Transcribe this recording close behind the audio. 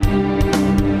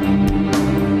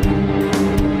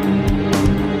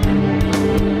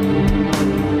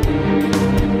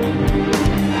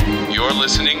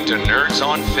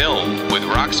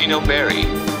Dino Barry,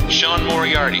 Sean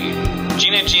Moriarty,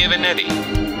 Gina Giovannetti,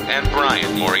 and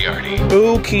Brian Moriarty.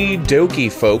 Okie dokie,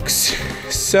 folks.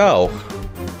 So,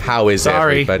 how is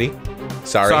everybody?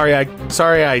 Sorry, I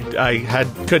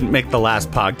couldn't make the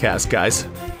last podcast, guys.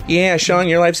 Yeah, Sean,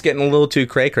 your life's getting a little too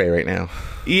cray-cray right now.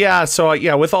 Yeah, so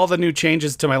with all the new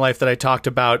changes to my life that I talked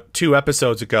about 2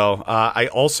 episodes ago, I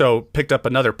also picked up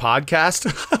another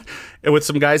podcast with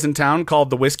some guys in town called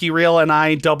The Whiskey Reel, and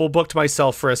I double booked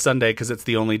myself for a Sunday because it's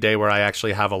the only day where I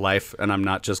actually have a life and I'm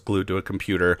not just glued to a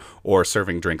computer or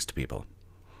serving drinks to people.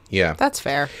 Yeah, that's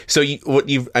fair. So you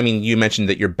mentioned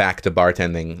that you're back to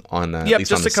bartending on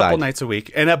just a couple nights a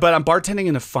week, but I'm bartending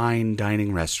in a fine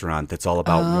dining restaurant that's all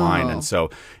about wine, and so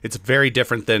it's very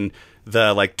different than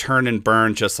the turn and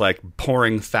burn, just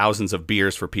pouring thousands of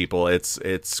beers for people.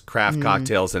 It's craft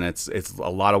cocktails, and it's a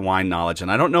lot of wine knowledge. And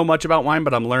I don't know much about wine,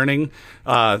 but I'm learning.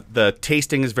 The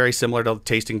tasting is very similar to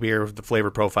tasting beer, the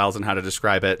flavor profiles and how to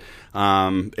describe it.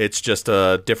 It's just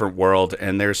a different world,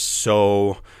 and there's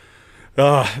so.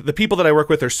 The people that I work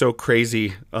with are so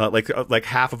crazy. Like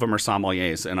half of them are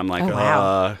sommeliers, and I'm like,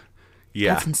 wow.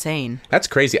 Yeah, that's insane. That's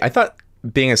crazy. I thought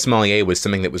being a sommelier was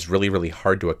something that was really, really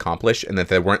hard to accomplish, and that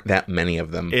there weren't that many of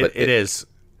them. It is.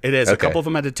 Okay. A couple of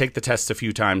them had to take the test a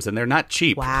few times, and they're not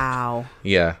cheap. Wow.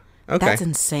 Yeah. Okay. That's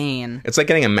insane. It's like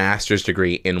getting a master's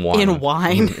degree in wine. In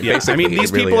wine. Yeah. I mean,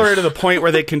 these people are to the point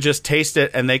where they can just taste it,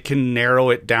 and they can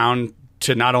narrow it down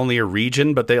to not only a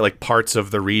region, but they parts of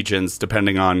the regions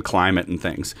depending on climate and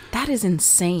things. That is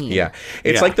insane. Yeah.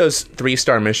 It's like those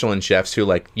 3-star Michelin chefs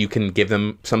who you can give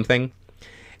them something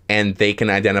and they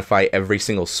can identify every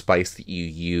single spice that you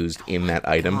used in that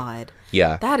item. God.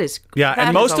 Yeah. That is Yeah,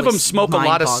 and most of them smoke a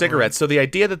lot of cigarettes, so the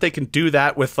idea that they can do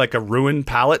that with a ruined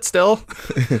palate still.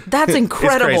 That's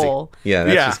incredible. Yeah,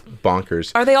 that's just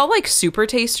bonkers. Are they all super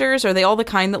tasters? Are they all the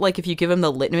kind that if you give them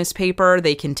the litmus paper,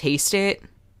 they can taste it?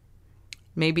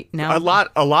 Maybe no. A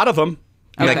lot of them.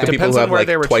 Okay. Like the people who have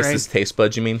twice trained. this taste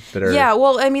buds, you mean? That are... Yeah,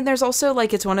 well, I mean, there's also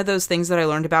it's one of those things that I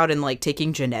learned about in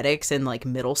taking genetics in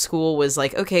middle school was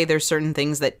okay, there's certain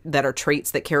things that are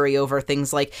traits that carry over,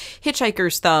 things like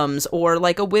hitchhiker's thumbs or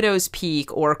a widow's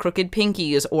peak or crooked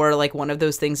pinkies, or one of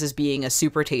those things is being a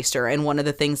super taster. And one of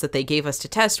the things that they gave us to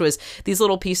test was these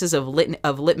little pieces of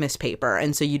litmus paper,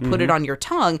 and so you'd put it on your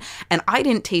tongue, and I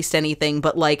didn't taste anything,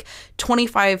 but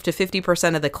 25 to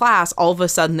 50% of the class, all of a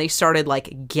sudden they started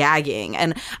gagging.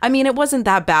 And I mean, it wasn't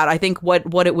that bad. I think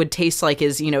what it would taste like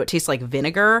is, it tastes like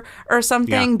vinegar or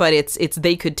something, but it's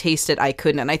they could taste it, I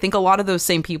couldn't. And I think a lot of those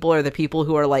same people are the people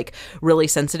who are really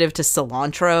sensitive to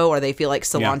cilantro, or they feel like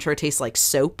cilantro tastes like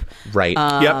soap. Right.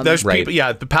 There's people.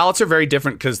 Yeah, the palates are very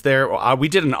different because we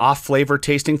did an off flavor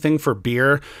tasting thing for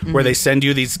beer where they send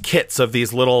you these kits of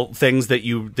these little things that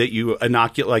you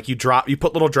inoculate, you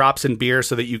put little drops in beer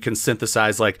so that you can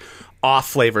synthesize off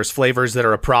flavors that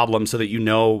are a problem, so that you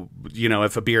know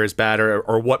if a beer is bad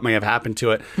or what may have happened to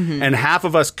it. And half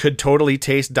of us could totally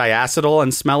taste diacetyl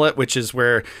and smell it, which is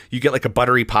where you get a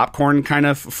buttery popcorn kind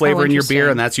of flavor in your beer,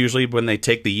 and that's usually when they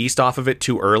take the yeast off of it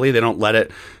too early. They don't let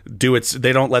it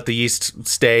they don't let the yeast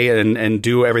stay and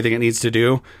do everything it needs to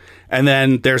do. And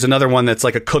then there's another one that's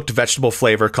a cooked vegetable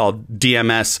flavor called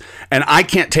DMS, and I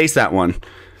can't taste that one.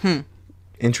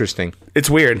 Interesting. It's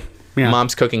weird. Yeah.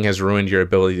 Mom's cooking has ruined your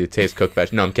ability to taste cooked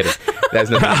vegetables. No, I'm kidding. That has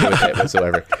nothing to do with it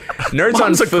whatsoever. Nerds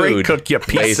Mom's on a food, great cook, you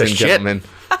piece ladies of and shit. gentlemen.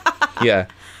 Yeah,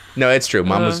 no, it's true.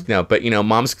 Mom was but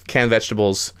Mom's canned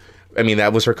vegetables. I mean,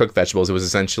 that was her cooked vegetables. It was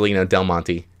essentially Del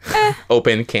Monte,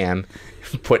 open can,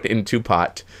 put into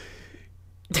pot,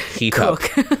 heat up.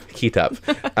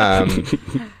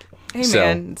 Hey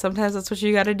man, sometimes that's what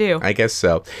you got to do. I guess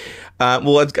so.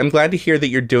 Well, I'm glad to hear that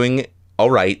you're doing all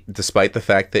right, despite the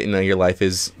fact that your life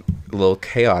is a little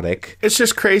chaotic. It's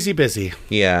just crazy busy.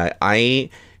 Yeah, I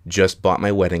just bought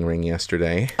my wedding ring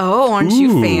yesterday. Oh, aren't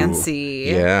you fancy?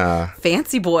 Yeah,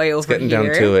 fancy boy over getting here.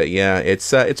 down to it. Yeah,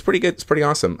 it's pretty good. It's pretty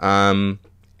awesome.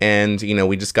 And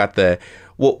we just got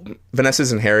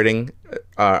Vanessa's inheriting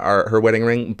her wedding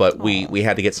ring, but we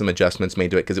had to get some adjustments made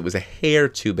to it because it was a hair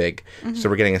too big. So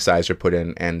we're getting a sizer put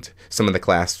in and some of the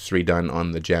clasps redone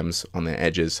on the gems on the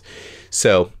edges.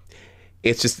 So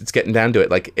it's getting down to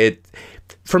it.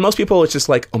 For most people, it's just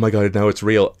oh my God, now it's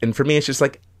real. And for me, it's just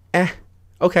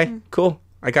okay, cool.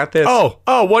 I got this. Oh,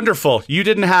 wonderful. You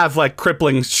didn't have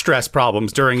crippling stress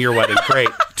problems during your wedding. Great.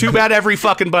 Too bad every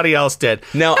fucking buddy else did.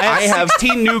 No, I have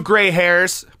 16 new gray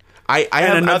hairs. I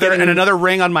have another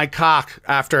ring on my cock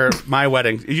after my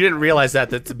wedding. You didn't realize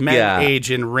that men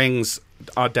age in rings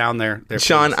down there.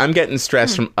 Sean, I'm getting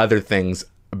stressed from other things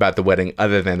about the wedding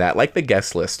other than that, like the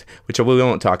guest list, which we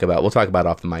won't talk about. We'll talk about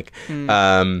off the mic.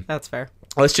 That's fair.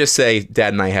 Let's just say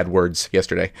Dad and I had words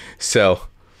yesterday. So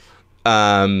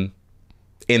in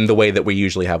the way that we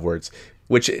usually have words.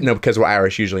 Which, because we're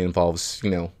Irish, usually involves,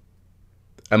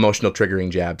 emotional triggering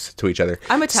jabs to each other.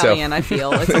 I'm Italian, I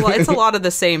feel. It's a lot of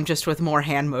the same, just with more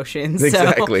hand motions. So.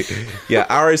 Exactly. Yeah,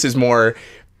 ours is more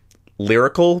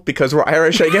lyrical because we're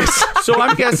Irish, I guess. So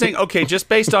I'm guessing, okay, just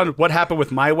based on what happened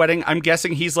with my wedding, I'm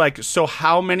guessing he's like, so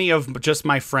how many of just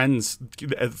my friends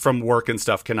from work and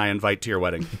stuff can I invite to your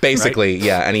wedding? Basically, right?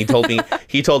 Yeah. And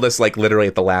he told us like literally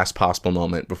at the last possible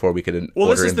moment before we could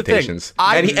order invitations.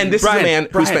 And this is a man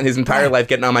who spent his entire life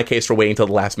getting on my case for waiting till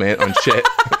the last minute on shit.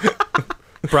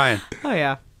 Brian. Oh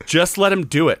yeah. Just let him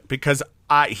do it because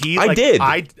I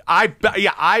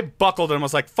buckled and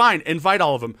was like, fine, invite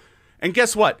all of them. And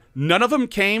guess what? None of them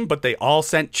came, but they all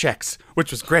sent checks, which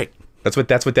was great. That's what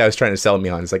Dad was trying to sell me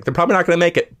on. It's like, they're probably not going to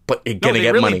make it, but you're going to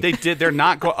get money. They did. They're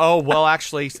not going. Oh, well,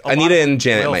 actually, Anita and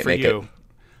Janet might make it.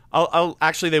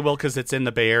 Actually, they will because it's in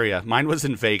the Bay Area. Mine was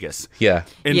in Vegas. Yeah.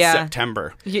 In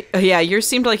September. Yeah, yours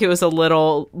seemed like it was a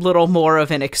little more of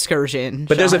an excursion.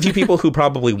 But there's a few people who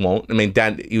probably won't. I mean,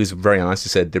 Dad, he was very honest. He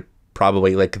said they're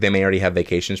probably, they may already have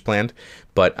vacations planned,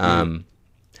 but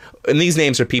and these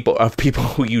names are people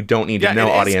who you don't need to know,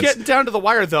 audience. It's getting down to the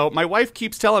wire, though. My wife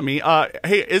keeps telling me,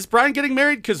 hey, is Brian getting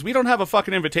married? Because we don't have a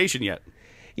fucking invitation yet.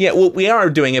 Yeah, well, we are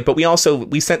doing it, but we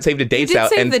sent save the dates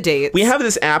out. Save the dates. We have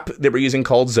this app that we're using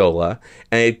called Zola,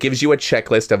 and it gives you a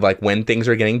checklist of when things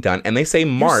are getting done, and they say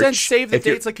March. You send save the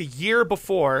dates a year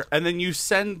before, and then you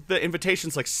send the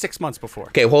invitations 6 months before.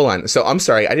 Okay, hold on. So I'm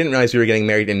sorry, I didn't realize we were getting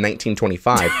married in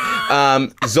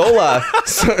 1925. Zola.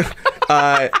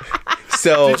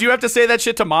 So did you have to say that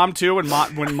shit to Mom too? When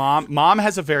mom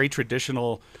has a very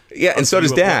traditional and so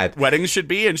does Dad. Weddings should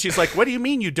be, and she's like, "What do you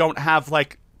mean you don't have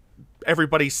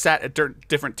everybody sat at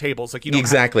different tables? You don't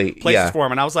exactly have places for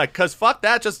them?" And I was like, "Cause fuck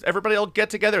that, just everybody will get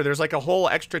together. There's a whole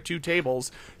extra 2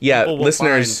 tables." Yeah,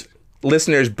 listeners,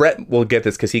 Brett will get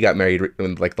this because he got married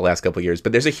in the last couple of years.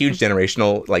 But there's a huge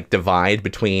generational divide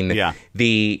between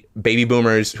the baby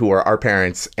boomers who are our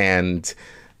parents and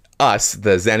us,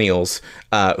 the Zennials,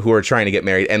 who are trying to get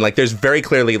married, and there's very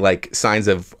clearly signs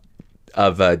of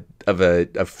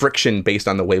a friction based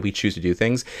on the way we choose to do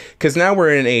things. Because now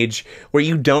we're in an age where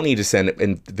you don't need to send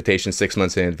invitations 6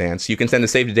 months in advance. You can send a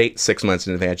save the date 6 months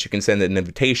in advance. You can send an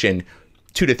invitation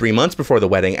 2 to 3 months before the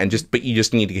wedding, but you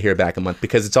just need to hear back a month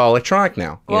because it's all electronic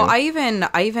now. Well, I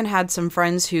even had some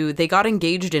friends who they got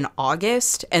engaged in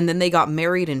August and then they got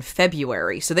married in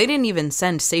February. So they didn't even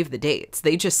send save the dates.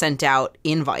 They just sent out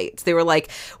invites. They were like,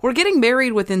 "We're getting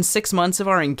married within 6 months of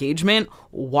our engagement.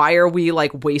 Why are we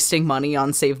wasting money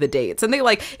on save the dates?" And they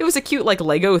it was a cute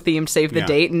Lego themed save the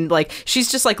date, and she's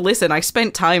just "Listen, I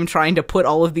spent time trying to put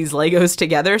all of these Legos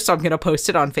together, so I'm going to post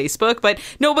it on Facebook, but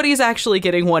nobody's actually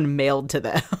getting one mailed to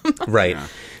them." Right. Yeah.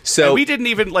 So and we didn't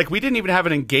even have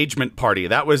an engagement party.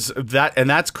 And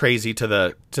that's crazy to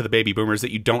the baby boomers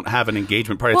that you don't have an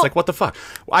engagement party. It's what the fuck?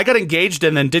 I got engaged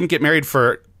and then didn't get married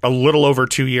for a little over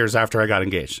 2 years after I got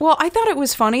engaged. Well, I thought it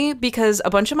was funny because a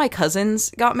bunch of my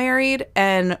cousins got married,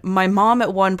 and my mom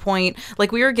at one point,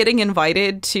 we were getting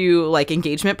invited to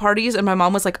engagement parties, and my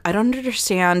mom was like, "I don't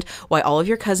understand why all of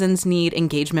your cousins need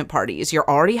engagement parties. You're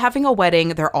already having a wedding.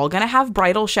 They're all going to have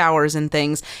bridal showers and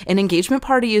things. An engagement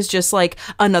party is just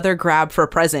another grab for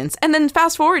presents." And then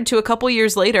fast forward to a couple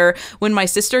years later when my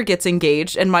sister gets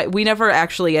engaged, and we never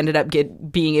actually ended up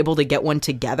being able to get one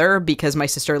together because my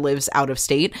sister lives out of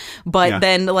state. But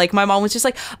then my mom was just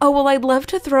like, "Oh, well, I'd love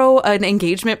to throw an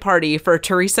engagement party for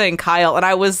Teresa and Kyle." And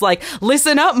I was like,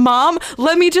 "Listen up, Mom.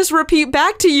 Let me just repeat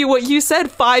back to you what you said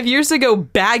 5 years ago,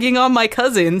 bagging on my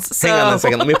cousins." So... Hang on a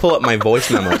second. Let me pull up my voice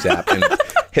memos app and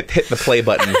hit the play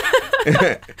button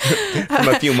from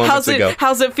a few moments ago.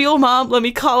 How's it feel, Mom? Let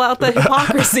me call out the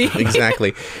hypocrisy.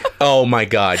 Exactly. Oh my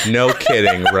God. No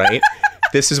kidding, right?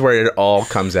 This is where it all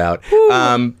comes out.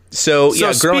 So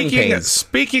growing pains.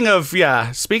 Speaking of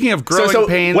growing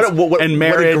pains and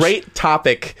marriage. What a great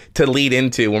topic to lead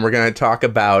into when we're going to talk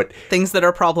about things that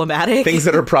are problematic. Things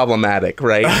that are problematic,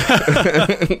 right?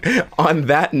 On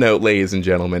that note, ladies and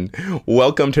gentlemen,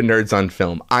 welcome to Nerds on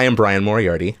Film. I am Brian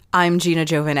Moriarty. I'm Gina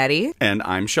Giovanetti. And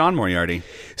I'm Sean Moriarty.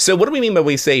 So what do we mean when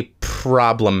we say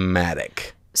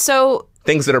problematic? So...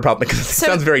 Things that are problematic, because it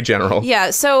sounds very general. Yeah,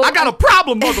 so... I got a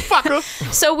problem, motherfucker!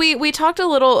 So we talked a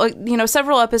little,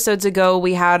 several episodes ago,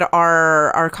 we had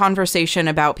our conversation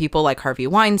about people like Harvey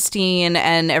Weinstein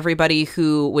and everybody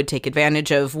who would take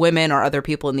advantage of women or other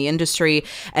people in the industry,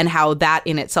 and how that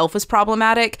in itself was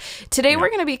problematic. Today we're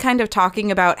going to be kind of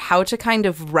talking about how to kind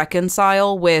of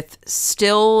reconcile with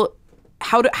still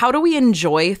how do we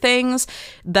enjoy things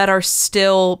that are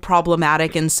still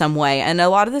problematic in some way? And a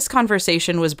lot of this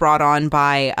conversation was brought on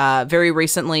by very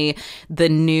recently the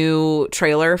new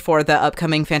trailer for the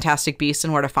upcoming Fantastic Beasts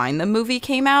and Where to Find Them movie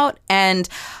came out. And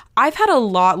I've had a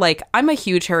lot, like, I'm a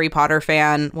huge Harry Potter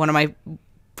fan. One of my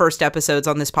first episodes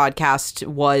on this podcast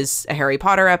was a Harry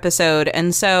Potter episode.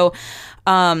 And so,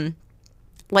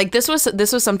 like, this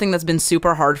was something that's been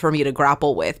super hard for me to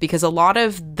grapple with, because a lot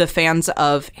of the fans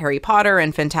of Harry Potter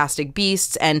and Fantastic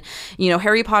Beasts, and, you know,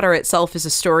 Harry Potter itself is a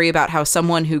story about how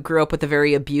someone who grew up with a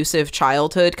very abusive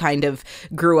childhood kind of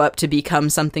grew up to become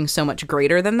something so much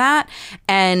greater than that.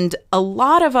 And a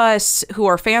lot of us who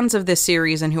are fans of this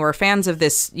series and who are fans of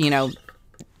this, you know,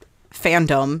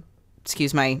 fandom,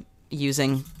 excuse my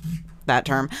using that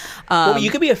term. Well, you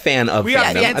could be a fan of We are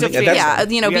fandom. fans I of think fandom.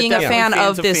 that's- you know, We are being a definitely fan fans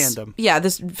of of this, fandom.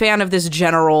 this fan of this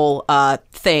general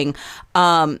thing.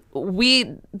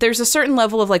 There's a certain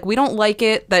level of, like, we don't like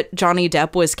it that Johnny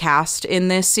Depp was cast in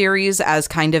this series as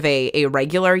kind of a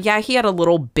regular. Yeah, he had a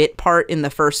little bit part in the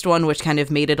first one, which kind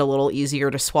of made it a little easier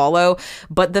to swallow.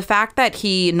 But the fact that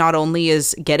he not only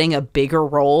is getting a bigger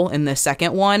role in the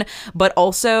second one, but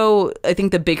also I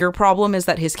think the bigger problem is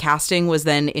that his casting was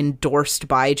then endorsed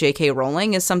by J.K.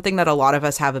 Rowling is something that a lot of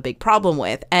us have a big problem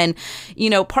with. And, you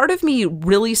know, part of me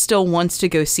really still wants to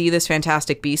go see this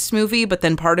Fantastic Beasts movie, but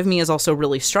then part of me is also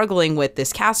really struggling with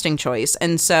this casting choice.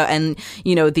 And so, and,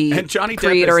 you know, the And Johnny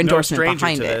creator Depp is no endorsement stranger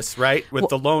behind to it. this, right? With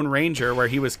the Lone Ranger, where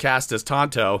he was cast as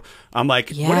Tonto. I'm like,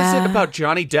 what is Yeah. it about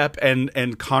Johnny Depp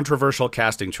and controversial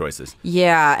casting choices?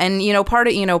 Yeah, and you know, part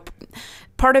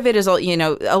of it is, you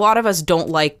know, a lot of us don't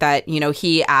like that, you know,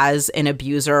 he as an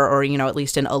abuser, or, you know, at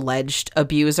least an alleged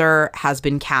abuser, has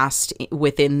been cast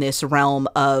within this realm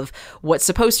of what's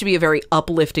supposed to be a very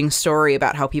uplifting story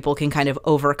about how people can kind of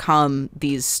overcome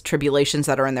these tribulations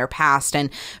that are in their past.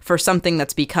 And for something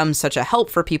that's become such a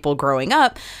help for people growing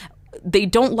up, they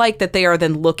don't like that they are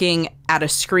then looking at a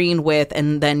screen with,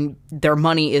 and then their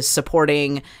money is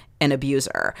supporting an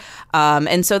abuser.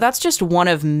 And so that's just one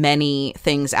of many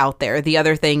things out there. The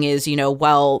other thing is, you know,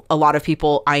 well, a lot of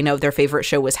people, I know their favorite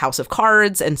show was House of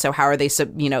Cards. And so how are they,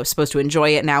 you know, supposed to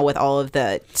enjoy it now with all of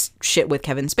the shit with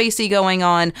Kevin Spacey going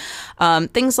on?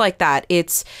 Things like that.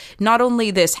 It's not only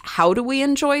this, how do we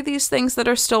enjoy these things that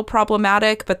are still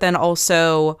problematic, but then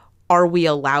also, are we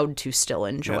allowed to still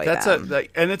enjoy them?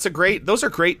 And it's those are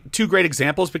two great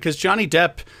examples, because Johnny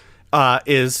Depp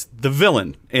is the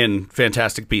villain in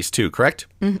Fantastic Beasts 2, correct?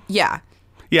 Yeah.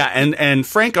 Yeah, and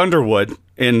Frank Underwood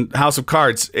in House of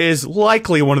Cards is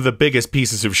likely one of the biggest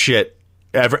pieces of shit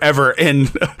ever in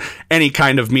any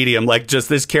kind of medium. Like, just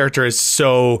this character is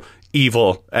so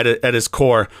evil at his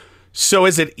core. So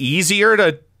is it easier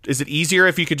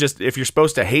if you could just, if you're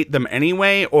supposed to hate them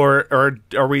anyway, or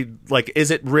are we, like, is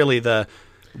it really the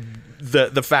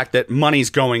fact that money's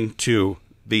going to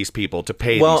these people to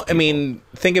pay? Well, these people? I mean,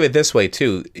 think of it this way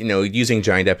too. You know, using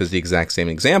Johnny Depp as the exact same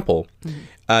example,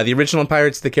 the original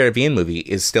Pirates of the Caribbean movie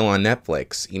is still on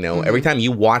Netflix. You know, every time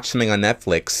you watch something on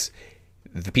Netflix,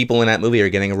 the people in that movie are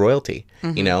getting a royalty.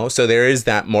 You know, so there is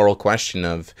that moral question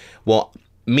of, well,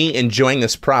 me enjoying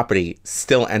this property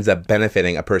still ends up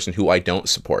benefiting a person who I don't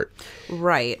support.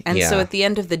 Right. And Yeah. so at the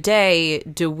end of the day,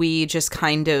 do we just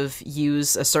kind of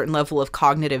use a certain level of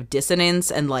cognitive dissonance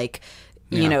and, like,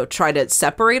 you know, try to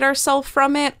separate ourselves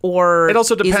from it? Or It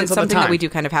also is depends it on the something time. that we do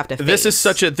kind of have to face?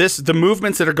 This is the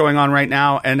movements that are going on right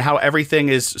now, and how everything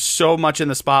is so much in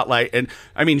the spotlight. And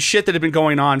I mean, shit that had been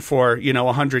going on for, you know,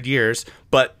 100 years,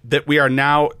 but that we are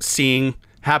now seeing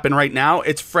happen right now.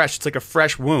 It's fresh. It's like a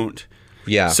fresh wound.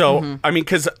 Yeah. So, I mean,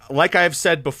 because like I've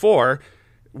said before,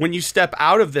 when you step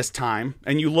out of this time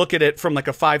and you look at it from like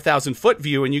a 5,000 foot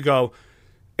view, and you go,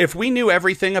 if we knew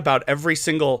everything about every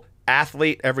single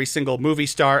athlete, every single movie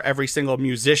star, every single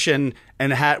musician,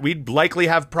 and we'd likely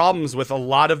have problems with a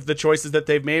lot of the choices that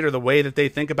they've made, or the way that they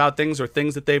think about things, or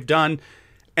things that they've done,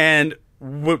 and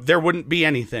there wouldn't be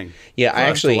anything. Yeah,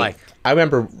 for us to like. I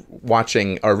remember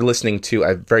watching or listening to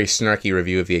a very snarky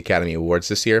review of the Academy Awards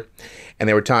this year, and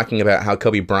they were talking about how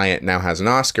Kobe Bryant now has an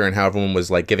Oscar, and how everyone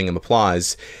was like giving him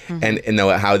applause, and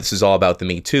how this is all about the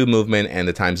Me Too movement and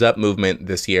the Time's Up movement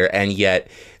this year, and yet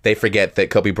they forget that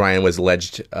Kobe Bryant was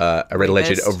alleged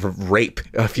of rape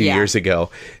a few years ago.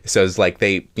 So it's like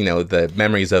they, you know, the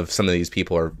memories of some of these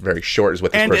people are very short, is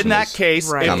what this And person in that was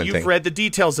case, if commenting. you've read the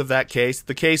details of that case,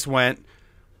 the case went,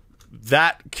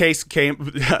 the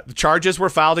charges were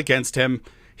filed against him.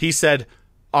 He said,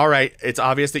 all right, it's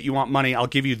obvious that you want money. I'll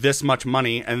give you this much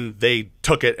money. And they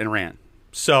took it and ran.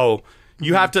 So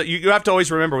you have to always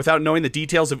remember, without knowing the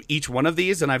details of each one of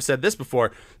these, and I've said this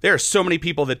before, there are so many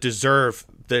people that deserve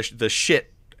the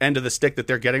shit end of the stick that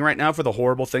they're getting right now for the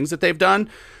horrible things that they've done.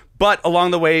 But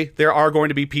along the way, there are going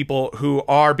to be people who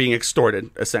are being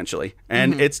extorted, essentially.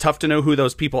 And it's tough to know who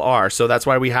those people are. So that's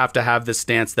why we have to have this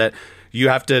stance that you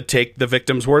have to take the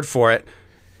victim's word for it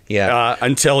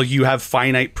until you have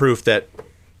finite proof that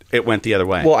it went the other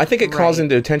way. Well, I think it calls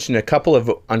into attention a couple of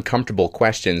uncomfortable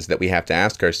questions that we have to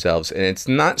ask ourselves. And it's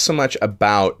not so much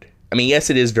about, I mean,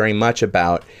 yes, it is very much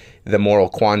about the moral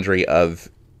quandary of,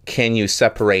 can you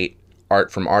separate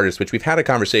art from artist, which we've had a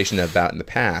conversation about in the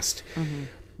past.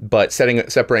 But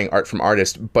separating art from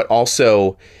artist, but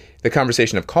also the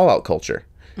conversation of call-out culture,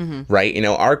 right? You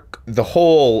know, the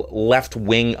whole left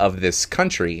wing of this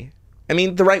country. I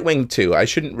mean, the right wing too. I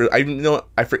shouldn't. Let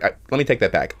me take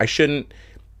that back. I shouldn't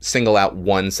single out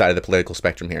one side of the political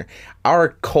spectrum here. Our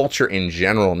culture in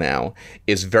general now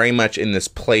is very much in this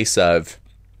place of,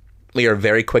 we are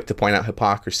very quick to point out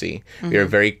hypocrisy. We are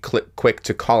very quick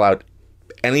to call out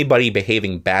anybody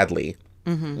behaving badly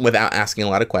without asking a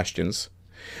lot of questions.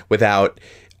 Without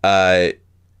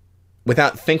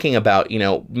thinking about, you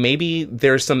know, maybe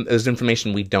there's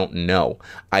information we don't know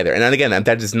either. And then again,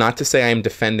 that is not to say I am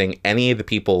defending any of the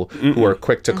people who are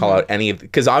quick to call out any of,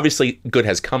 because obviously good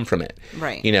has come from it,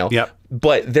 right? You know,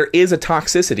 but there is a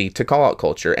toxicity to call out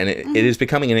culture, and it is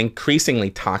becoming an increasingly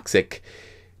toxic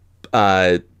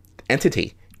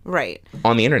entity, right,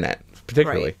 on the internet.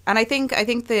 Particularly. Right. And I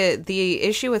think the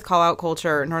issue with call out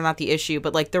culture, or not the issue,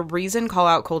 but like the reason call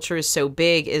out culture is so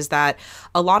big is that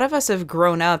a lot of us have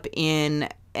grown up in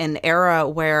an era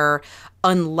where,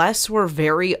 unless we're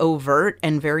very overt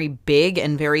and very big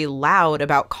and very loud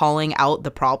about calling out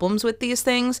the problems with these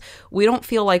things, we don't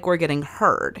feel like we're getting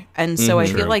heard. And so I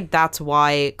feel like that's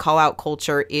why call out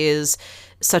culture is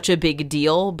such a big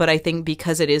deal. But I think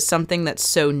because it is something that's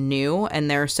so new, and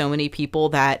there are so many people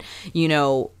that, you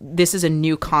know, this is a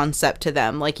new concept to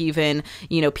them, like even,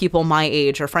 you know, people my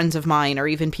age or friends of mine, or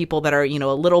even people that are, you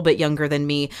know, a little bit younger than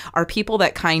me, are people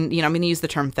that you know, I'm going to use the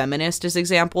term feminist as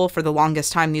example. For the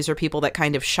longest time, these are people that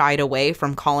kind of shied away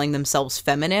from calling themselves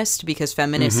feminist, because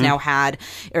feminists now had,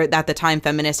 or at the time,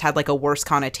 feminist had like a worse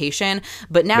connotation.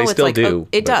 But now it's like,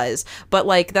 it does. But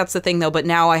like, that's the thing though. But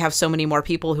now I have so many more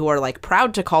people who are like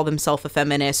proud to call themselves a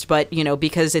feminist, but, you know,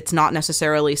 because it's not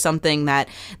necessarily something that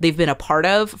they've been a part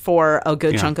of for a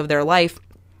good chunk of their life,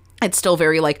 it's still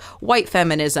very like white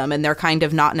feminism, and they're kind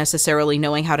of not necessarily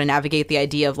knowing how to navigate the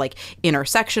idea of like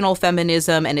intersectional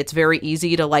feminism. And it's very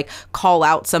easy to like call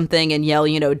out something and yell,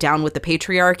 you know, down with the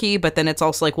patriarchy, but then it's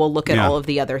also like, well, look at all of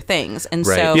the other things. And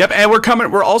so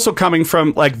and we're also coming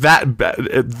from like that,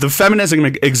 the feminism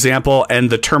example, and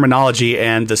the terminology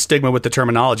and the stigma with the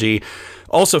terminology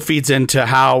also feeds into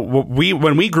how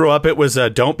when we grew up, it was a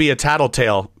don't be a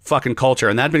tattletale fucking culture.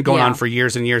 And that had been going on for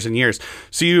years and years and years.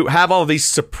 So you have all these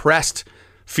suppressed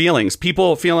feelings,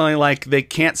 people feeling like they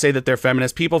can't say that they're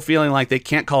feminist, people feeling like they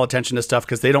can't call attention to stuff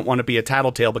because they don't want to be a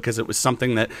tattletale because it was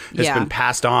something that has been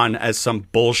passed on as some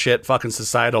bullshit fucking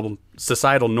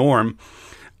societal norm.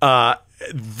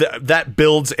 That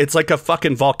builds, it's like a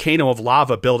fucking volcano of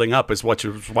lava building up, is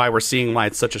why we're seeing why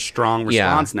it's such a strong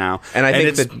response now. And I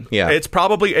think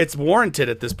it's warranted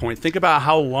at this point. Think about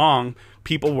how long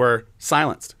people were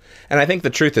silenced. And I think the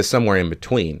truth is somewhere in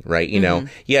between, right? You know,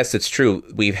 yes, it's true.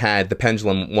 We've had the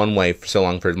pendulum one way for so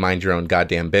long, for mind your own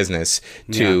goddamn business,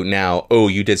 to now, oh,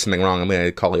 you did something wrong, I'm going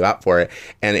to call you out for it.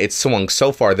 And it's swung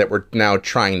so far that we're now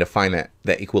trying to find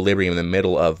that equilibrium in the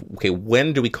middle of, okay,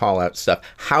 when do we call out stuff?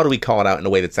 How do we call it out in a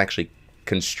way that's actually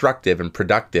constructive and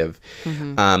productive?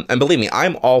 And believe me,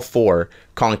 I'm all for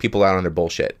calling people out on their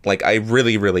bullshit. Like, I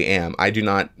really, really am. I do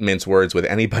not mince words with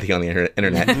anybody on the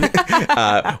internet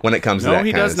when it comes to that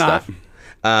kind of stuff.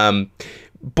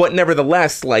 But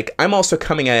nevertheless, like, I'm also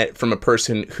coming at it from a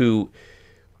person who,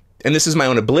 and this is my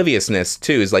own obliviousness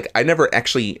too, is like, I never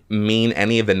actually mean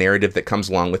any of the narrative that comes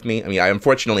along with me. I mean, I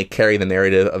unfortunately carry the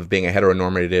narrative of being a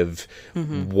heteronormative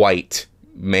white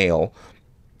male.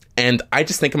 And I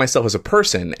just think of myself as a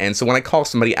person. And so when I call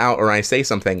somebody out or I say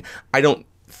something, I don't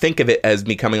think of it as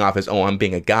me coming off as, oh, I'm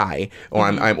being a guy, or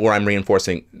I'm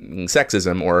reinforcing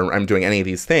sexism, or I'm doing any of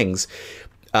these things,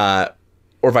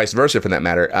 or vice versa for that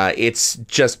matter. It's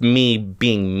just me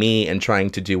being me and trying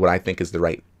to do what I think is the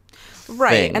right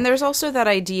thing. And there's also that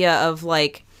idea of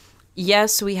like,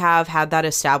 yes, we have had that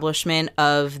establishment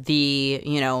of the,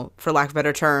 you know, for lack of a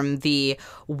better term, the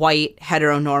white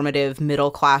heteronormative middle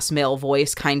class male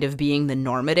voice kind of being the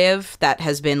normative that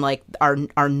has been like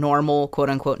our normal quote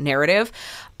unquote narrative.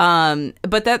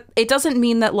 But that it doesn't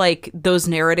mean that like those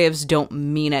narratives don't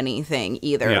mean anything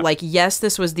either. Yeah. Like, yes,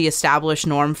 this was the established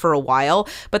norm for a while,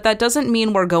 but that doesn't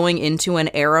mean we're going into an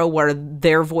era where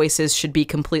their voices should be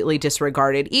completely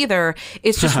disregarded either.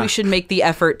 It's just we should make the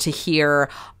effort to hear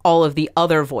all of the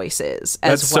other voices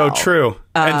as That's well. so true.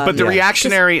 But the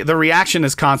reaction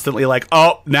is constantly like,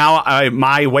 oh, now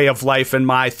my way of life and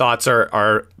my thoughts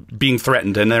are being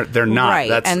threatened, and they're not. Right,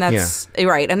 that's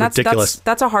ridiculous.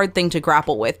 That's a hard thing to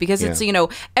grapple with because it's, you know,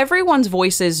 everyone's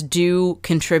voices do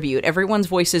contribute. Everyone's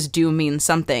voices do mean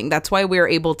something. That's why we're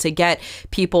able to get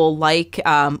people like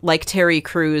Terry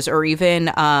Crews or even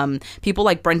people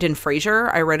like Brendan Fraser.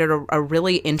 I read a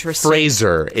really interesting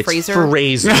Fraser. It's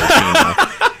Fraser.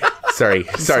 Sorry.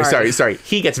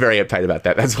 He gets very uptight about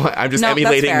that. That's why I'm just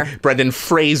emulating Brendan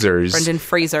Fraser's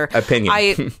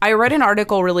opinion. I read an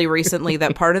article really recently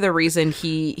that part of the reason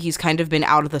he's kind of been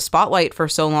out of the spotlight for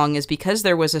so long is because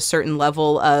there was a certain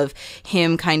level of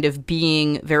him kind of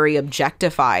being very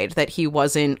objectified that he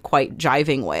wasn't quite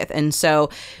jiving with. And so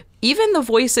even the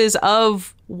voices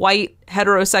of white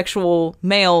heterosexual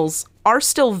males are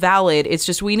still valid. It's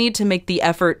just we need to make the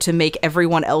effort to make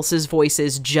everyone else's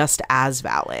voices just as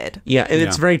valid. Yeah, and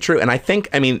it's very true. And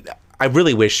I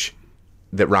really wish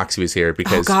that Roxy was here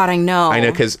because... Oh, God, I know.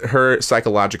 Because her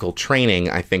psychological training,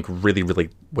 I think, really, really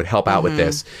would help out with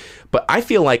this. But I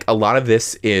feel like a lot of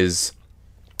this is...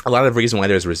 A lot of the reason why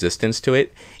there's resistance to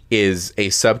it is a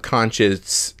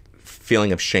subconscious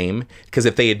feeling of shame. Because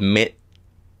if they admit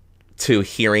to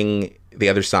hearing the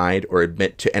other side or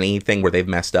admit to anything where they've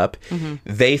messed up,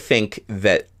 they think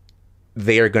that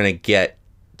they are going to get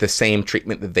the same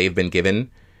treatment that they've been given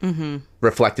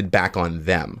reflected back on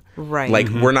them. Right. Like,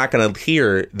 we're not going to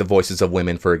hear the voices of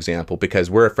women, for example, because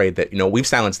we're afraid that, you know, we've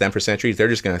silenced them for centuries. They're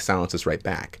just going to silence us right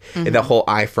back. And the whole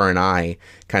eye for an eye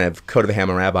kind of code of the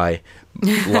Hammurabi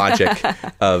logic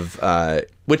of,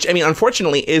 which, I mean,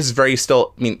 unfortunately is very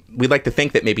still, I mean, we'd like to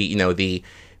think that maybe, you know, the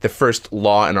first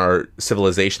law in our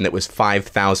civilization that was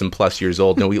 5,000 plus years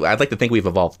old. No, I'd like to think we've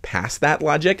evolved past that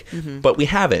logic, but we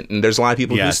haven't. And there's a lot of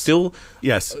people who still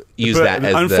use that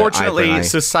as unfortunately, the eye for an eye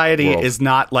society world. is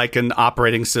not like an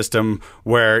operating system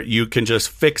where you can just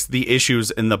fix the issues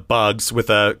and the bugs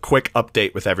with a quick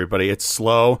update with everybody. It's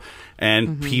slow,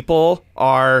 and people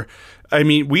are... I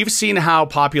mean, we've seen how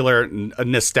popular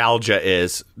nostalgia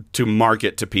is to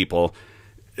market to people.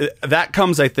 That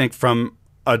comes, I think, from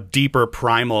a deeper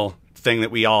primal thing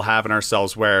that we all have in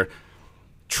ourselves where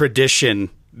tradition,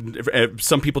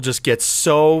 some people just get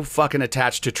so fucking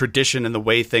attached to tradition and the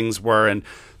way things were. And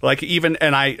like even,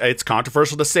 and it's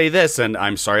controversial to say this, and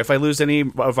I'm sorry if I lose any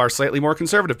of our slightly more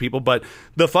conservative people, but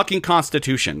the fucking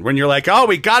Constitution, when you're like, oh,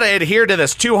 we got to adhere to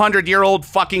this 200-year-old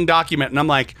fucking document. And I'm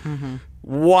like,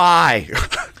 why?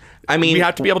 I mean, we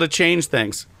have to be able to change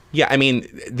things. Yeah, I mean,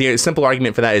 the simple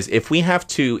argument for that is if we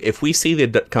see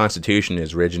the Constitution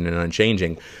as rigid and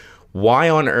unchanging, why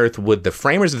on earth would the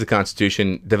framers of the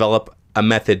Constitution develop a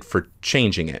method for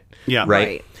changing it? Yeah.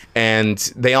 Right. And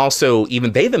they also,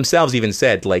 they themselves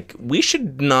said, like, we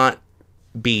should not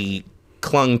be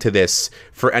clung to this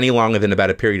for any longer than about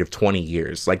a period of 20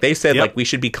 years. Like they said, like, we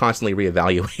should be constantly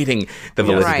reevaluating the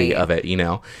validity of it, you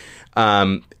know?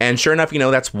 And sure enough, you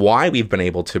know, that's why we've been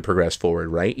able to progress forward,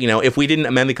 right? You know, if we didn't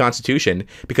amend the Constitution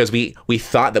because we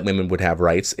thought that women would have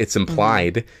rights, it's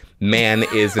implied man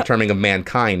is the terming of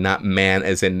mankind, not man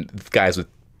as in guys with,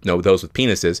 those with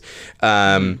penises.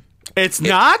 It's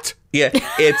not? Yeah,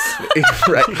 it's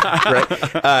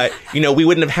right. You know, we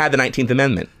wouldn't have had the 19th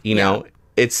Amendment, you know?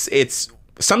 It's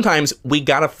sometimes we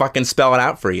gotta fucking spell it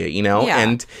out for you, you know?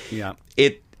 And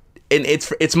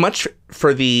it's much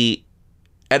for the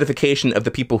edification of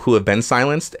the people who have been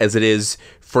silenced as it is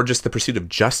for just the pursuit of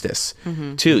justice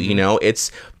too. You know,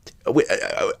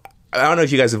 I don't know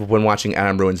if you guys have been watching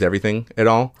Adam Ruins Everything at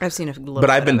all. I've seen a little but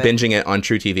I've bit been of it. binging it on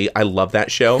True TV. I love that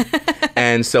show.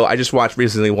 And so I just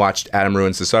recently watched Adam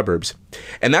Ruins the Suburbs.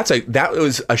 And that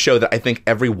was a show that I think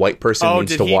every white person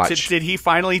needs to watch. Did he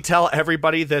finally tell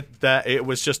everybody that it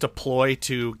was just a ploy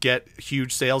to get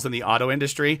huge sales in the auto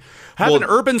industry? Have an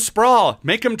urban sprawl.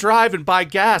 Make them drive and buy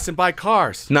gas and buy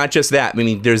cars. Not just that. I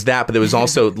mean, there's that, but there was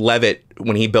also Levitt,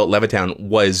 when he built Levittown,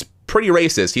 was pretty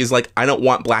racist. He's like, I don't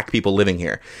want black people living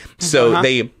here. So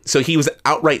so he was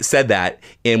outright said that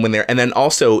and then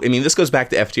also, I mean, this goes back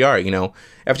to FDR, you know.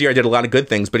 FDR did a lot of good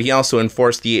things, but he also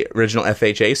enforced the original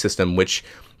FHA system, which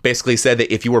basically said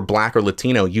that if you were black or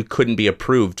Latino, you couldn't be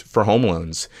approved for home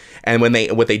loans. And what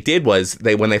they did was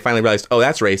when they finally realized, oh,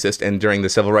 that's racist, and during the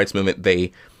civil rights movement,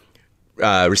 they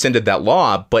rescinded that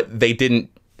law, but they didn't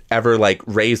ever like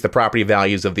raise the property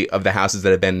values of the houses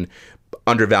that had been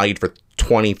undervalued for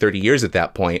 20, 30 years at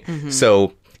that point.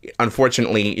 So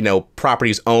unfortunately,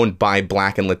 properties owned by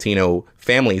black and Latino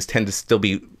families tend to still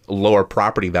be lower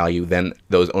property value than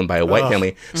those owned by a white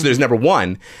family. So there's number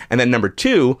one. And then number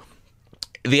two,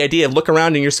 the idea of look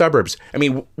around in your suburbs. I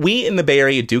mean, we in the Bay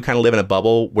Area do kind of live in a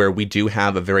bubble where we do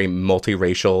have a very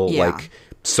multiracial, like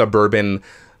suburban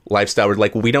lifestyle where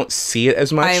like we don't see it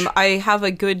as much. I have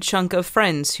a good chunk of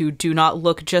friends who do not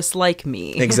look just like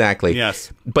me. Exactly.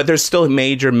 Yes. But there's still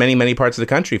many parts of the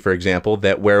country, for example,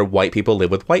 where white people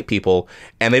live with white people,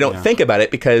 and they don't think about it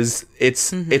because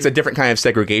it's a different kind of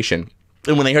segregation.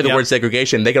 And when they hear the word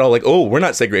segregation, they get all like, oh, we're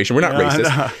not segregation, we're not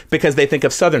racist, because they think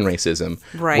of Southern racism,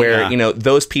 right? Where,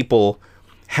 those people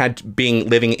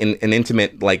living in an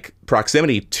intimate like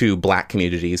proximity to black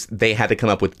communities, they had to come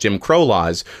up with Jim Crow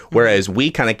laws, whereas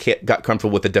we kind of got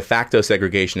comfortable with the de facto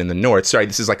segregation in the North. Sorry,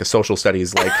 this is like a social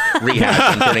studies like rehab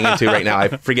I'm turning into right now.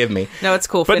 Forgive me. No, it's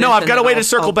cool. But no, I've got a way to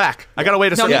circle back. I got a way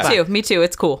to circle back. Me too.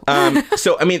 It's cool.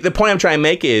 So, I mean, the point I'm trying to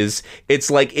make is it's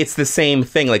the same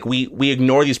thing. Like we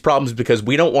ignore these problems because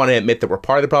we don't want to admit that we're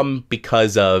part of the problem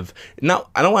because of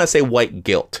I don't want to say white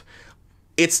guilt.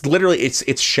 It's literally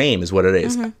it's shame is what it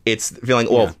is. It's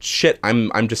feeling, shit,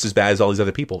 I'm just as bad as all these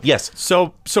other people. Yes.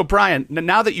 So Brian,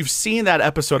 now that you've seen that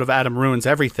episode of Adam Ruins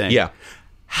Everything,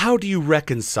 how do you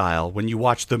reconcile when you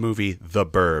watch the movie The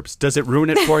Burbs? Does it ruin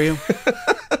it for you?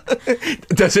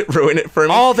 Does it ruin it for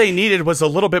me? All they needed was a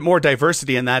little bit more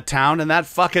diversity in that town, and that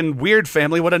fucking weird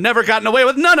family would have never gotten away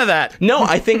with none of that. No,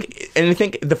 I think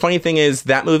the funny thing is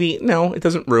that movie, no, it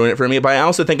doesn't ruin it for me, but I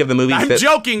also think of the movies I'm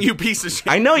joking, you piece of shit.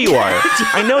 I know you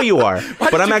are.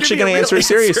 But I'm actually going to answer it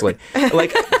seriously.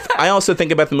 Like, I also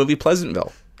think about the movie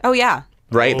Pleasantville. Oh, yeah.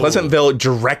 Right? Pleasantville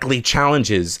directly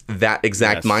challenges that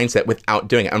exact mindset without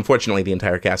doing it. Unfortunately, the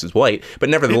entire cast is white, but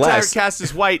nevertheless... The entire cast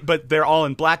is white, but they're all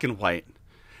in black and white.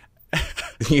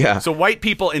 Yeah. So white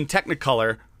people in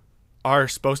Technicolor are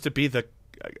supposed to be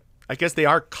I guess they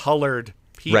are colored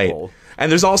people. Right. And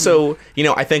there's also,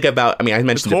 I think about, I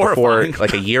mentioned it before,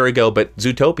 like a year ago, but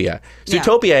Zootopia.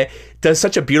 Zootopia does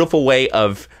such a beautiful way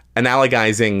of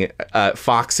analogizing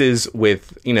foxes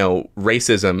with,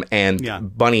 racism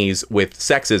and bunnies with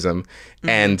sexism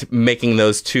and making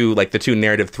those two, like the two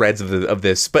narrative threads of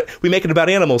this. But we make it about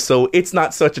animals, so it's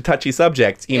not such a touchy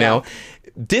subject, you know.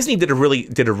 Disney did a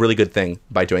really good thing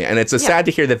by doing it, and it's sad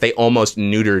to hear that they almost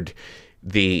neutered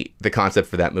the concept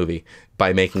for that movie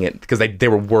by making it, because they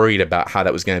were worried about how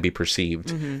that was going to be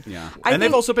perceived. And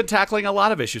they've also been tackling a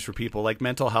lot of issues for people, like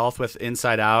mental health with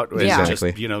Inside Out, which is just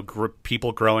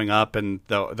people growing up and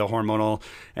the hormonal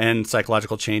and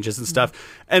psychological changes and stuff.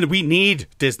 And we need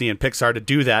Disney and Pixar to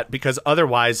do that, because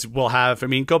otherwise we'll have,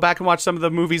 go back and watch some of the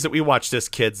movies that we watched as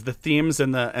kids. The themes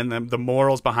and the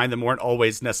morals behind them weren't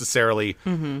always necessarily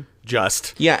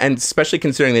just. Yeah, and especially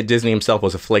considering that Disney himself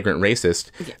was a flagrant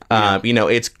racist.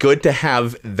 It's good to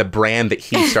have the brand that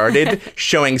he started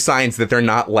showing signs that they're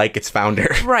not like its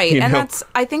founder. Right. And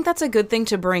I think that's a good thing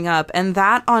to bring up. And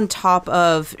that, on top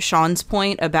of Sean's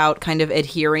point about kind of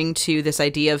adhering to this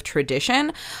idea of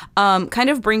tradition, kind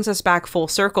of brings us back full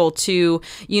circle to,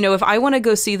 if I want to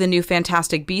go see the new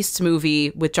Fantastic Beasts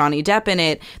movie with Johnny Depp in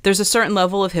it, there's a certain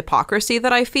level of hypocrisy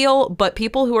that I feel. But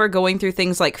people who are going through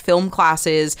things like film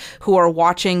classes, who are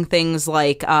watching things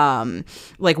like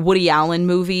Woody Allen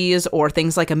movies or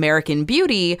things like American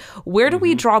Beauty, where do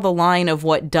we draw the line of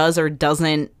what does or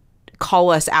doesn't call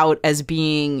us out as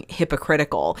being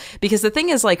hypocritical? Because the thing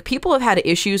is, like, people have had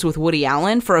issues with Woody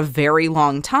Allen for a very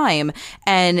long time,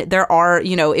 and there are,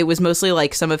 it was mostly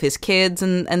like some of his kids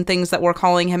and things that were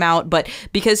calling him out, but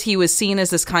because he was seen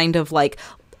as this kind of like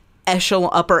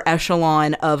upper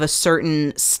echelon of a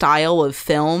certain style of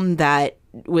film that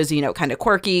was, kind of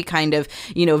quirky, kind of,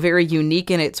 very unique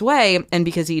in its way. And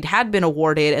because he had been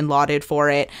awarded and lauded for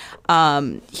it,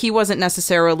 he wasn't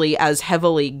necessarily as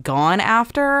heavily gone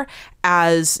after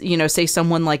as, say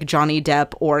someone like Johnny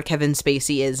Depp or Kevin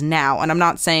Spacey is now. And I'm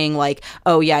not saying like,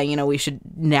 oh yeah, we should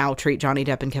now treat Johnny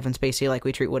Depp and Kevin Spacey like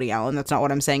we treat Woody Allen. That's not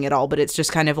what I'm saying at all. But it's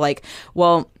just kind of like,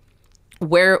 well,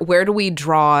 where do we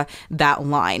draw that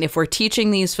line? If we're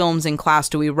teaching these films in class,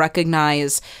 do we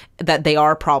recognize that they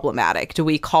are problematic? Do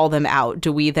we call them out?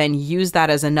 Do we then use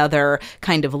that as another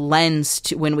kind of lens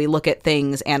to when we look at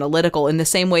things analytical, in the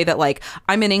same way that, like,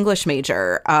 I'm an English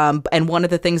major, and one of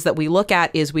the things that we look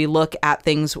at is we look at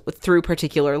things through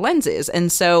particular lenses.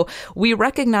 And so we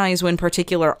recognize when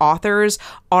particular authors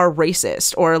are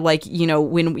racist, or, like, you know,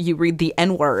 when you read the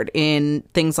N-word in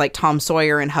things like Tom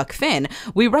Sawyer and Huck Finn,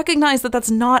 we recognize that that's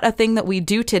not a thing that we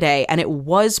do today, and it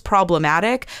was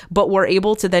problematic, but we're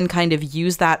able to then kind of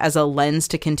use that as a lens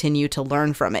to continue to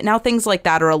learn from it. Now, things like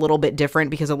that are a little bit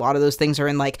different because a lot of those things are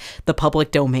in, like, the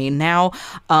public domain now,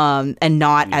 and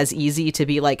not as easy to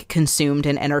be, like, consumed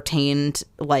and entertained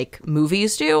like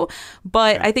movies do.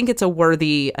 But I think it's a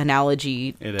worthy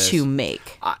analogy to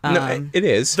make. No, it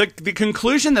is. The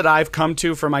conclusion that I've come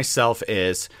to for myself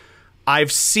is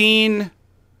I've seen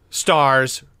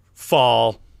stars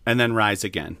fall and then rise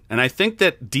again. And I think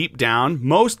that deep down,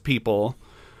 most people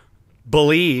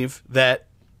believe that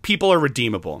people are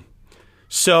redeemable.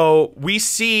 So we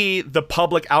see the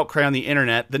public outcry on the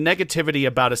internet, the negativity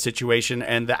about a situation,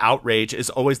 and the outrage is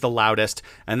always the loudest.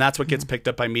 And that's what gets picked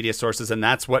up by media sources. And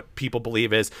that's what people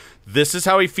believe is, this is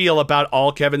how we feel about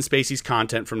all Kevin Spacey's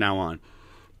content from now on.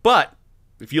 But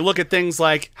if you look at things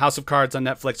like House of Cards on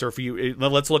Netflix, or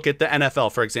let's look at the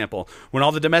NFL, for example, when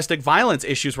all the domestic violence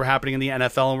issues were happening in the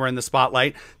NFL and were in the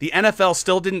spotlight, the NFL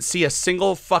still didn't see a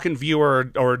single fucking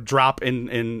viewer or drop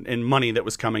in money that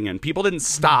was coming in. People didn't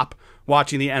stop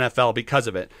watching the NFL because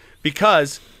of it.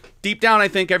 Because deep down, I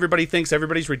think everybody thinks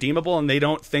everybody's redeemable, and they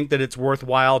don't think that it's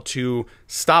worthwhile to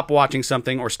stop watching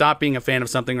something, or stop being a fan of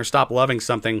something, or stop loving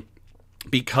something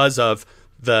because of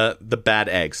the bad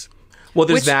eggs. Well,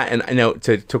 there's that, and I know,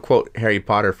 to quote Harry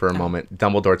Potter for a moment,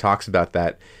 Dumbledore talks about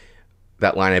that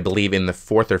line, I believe, in the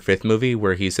 4th or 5th movie,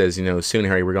 where he says, you know, soon,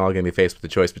 Harry, we're all going to be faced with the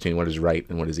choice between what is right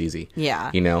and what is easy.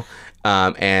 Yeah. You know?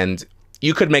 And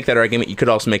you could make that argument. You could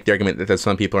also make the argument that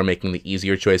some people are making the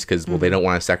easier choice because, well, they don't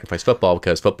want to sacrifice football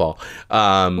because football.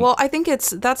 Well, I think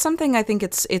that's something. I think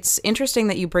it's interesting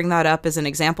that you bring that up as an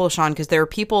example, Sean, because there are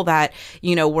people that,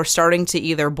 you know, were starting to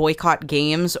either boycott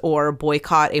games or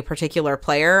boycott a particular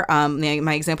player.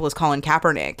 My example is Colin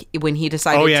Kaepernick when he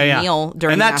decided to kneel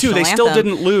during and the that national too. They anthem. still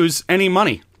didn't lose any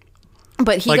money.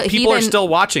 But people are still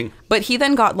watching. But he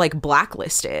then got, like,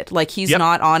 blacklisted. Like, he's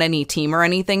not on any team or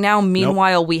anything now.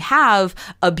 Meanwhile, we have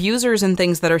abusers and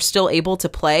things that are still able to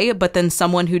play, but then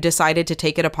someone who decided to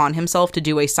take it upon himself to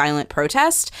do a silent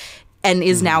protest and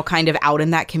is now kind of out in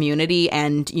that community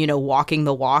and, you know, walking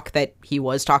the walk that he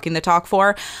was talking the talk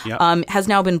for, has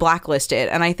now been blacklisted.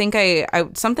 And I think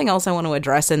something else I want to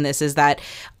address in this is that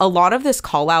a lot of this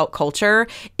call out culture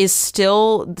is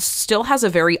still has a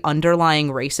very underlying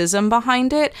racism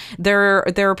behind it. There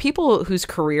are people whose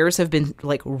careers have been,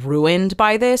 like, ruined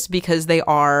by this because they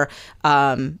are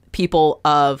people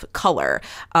of color.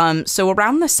 So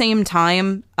around the same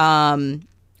time,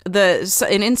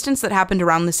 an instance that happened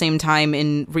around the same time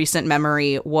in recent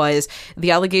memory was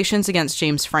the allegations against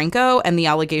James Franco and the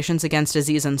allegations against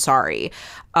Aziz Ansari.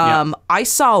 I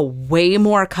saw way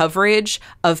more coverage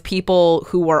of people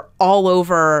who were all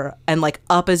over and, like,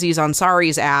 up Aziz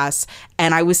Ansari's ass,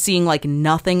 and I was seeing, like,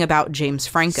 nothing about James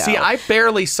Franco. See, I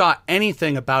barely saw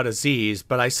anything about Aziz,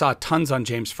 but I saw tons on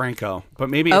James Franco. But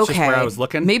maybe it's just where I was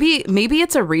looking. Maybe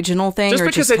it's a regional thing. Just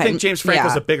because I think James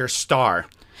Franco's a bigger star.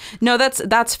 No,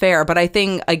 that's fair. But I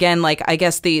think, again, like, I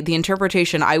guess the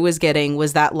interpretation I was getting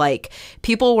was that, like,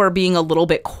 people were being a little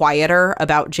bit quieter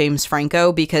about James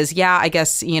Franco because, I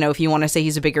guess, you know, if you want to say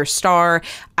he's a bigger star,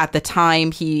 at the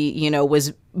time he, you know,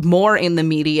 was more in the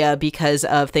media because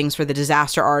of things for The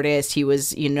Disaster Artist. He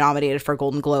was, you know, nominated for a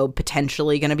Golden Globe,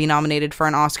 potentially going to be nominated for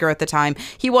an Oscar at the time.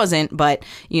 He wasn't, but,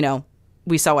 you know,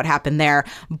 we saw what happened there.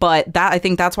 But I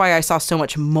think that's why I saw so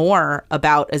much more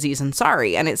about Aziz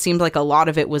Ansari. And it seemed like a lot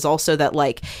of it was also that,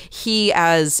 like, he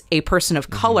as a person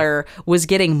of color was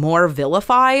getting more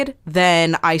vilified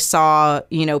than I saw,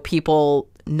 you know, people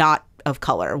not of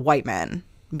color, white men,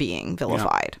 being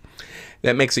vilified.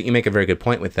 That makes it, you make a very good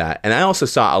point with that. And I also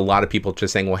saw a lot of people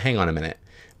just saying, well, hang on a minute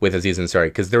with Aziz Ansari,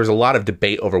 because there was a lot of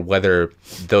debate over whether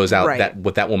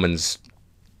what that woman's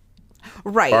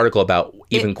article about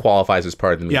even qualifies as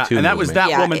part of the Me Too and that movement. was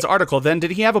that woman's article. Then did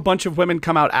he have a bunch of women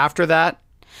come out after that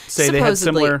say supposedly, they had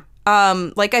similar?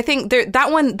 Like, I think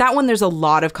that one there's a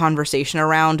lot of conversation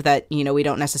around that, you know, we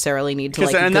don't necessarily need to,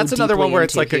 like, and that's another one where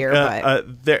it's like here,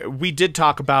 we did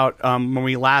talk about when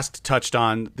we last touched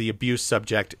on the abuse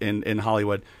subject in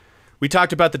Hollywood. We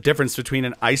talked about the difference between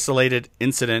an isolated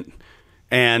incident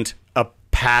and a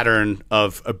pattern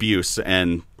of abuse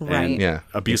and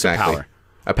abuse of power.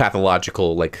 a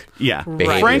pathological like Yeah.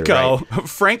 behavior.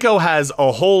 Franco has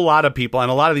a whole lot of people, and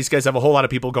a lot of these guys have a whole lot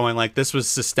of people going like, this was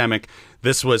systemic,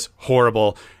 this was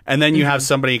horrible. And then you have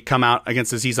somebody come out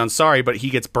against Aziz Ansari, but he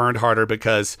gets burned harder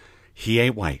because he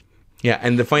ain't white. Yeah,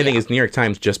 and the funny thing is, New York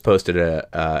Times just posted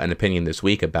an opinion this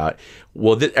week about,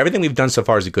 well, everything we've done so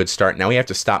far is a good start. Now we have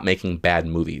to stop making bad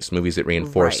movies that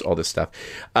reinforce all this stuff.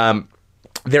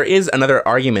 There is another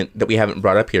argument that we haven't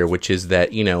brought up here, which is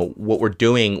that, you know, what we're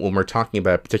doing when we're talking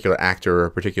about a particular actor or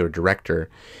a particular director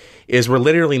is we're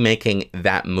literally making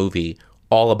that movie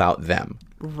all about them.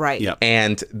 Right. Yep.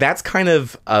 And that's kind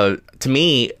of, to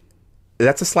me,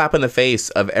 that's a slap in the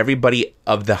face of everybody,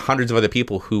 of the hundreds of other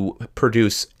people who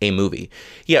produce a movie.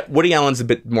 Yeah, Woody Allen's a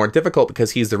bit more difficult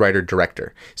because he's the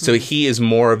writer-director. So he is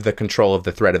more of the control of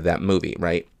the thread of that movie,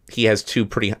 right? He has two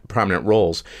pretty prominent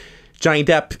roles. Johnny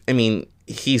Depp, I mean,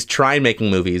 he's tried making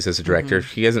movies as a director.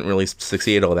 He hasn't really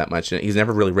succeeded all that much. He's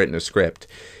never really written a script.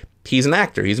 He's an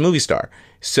actor. He's a movie star.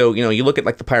 So, you know, you look at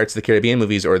like the Pirates of the Caribbean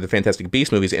movies or the Fantastic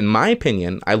Beasts movies. In my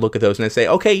opinion, I look at those and I say,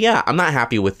 okay, yeah, I'm not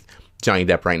happy with Johnny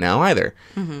Depp right now either.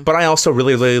 But I also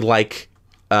really, really like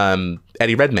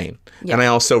Eddie Redmayne. Yeah. And I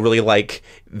also really like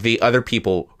the other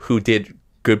people who did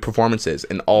good performances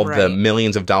and all the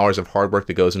millions of dollars of hard work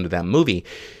that goes into that movie.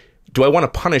 Do I want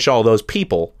to punish all those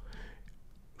people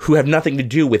who have nothing to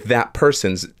do with that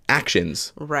person's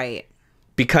actions? Right.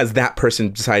 Because that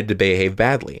person decided to behave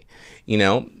badly. You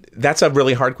know, that's a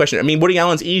really hard question. I mean, Woody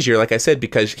Allen's easier, like I said,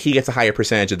 because he gets a higher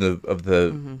percentage of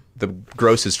the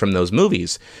grosses from those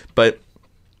movies. But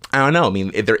I don't know. I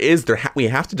mean, we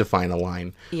have to define a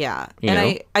line. Yeah.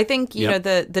 And I think, you know,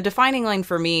 the defining line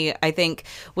for me, I think,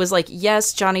 was like,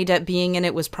 yes, Johnny Depp being in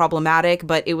it was problematic,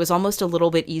 but it was almost a little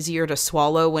bit easier to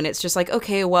swallow when it's just like,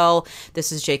 okay, well,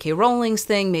 this is J.K. Rowling's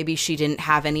thing. Maybe she didn't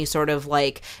have any sort of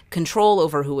like control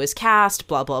over who was cast,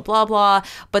 blah, blah, blah, blah.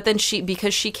 But then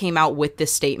because she came out with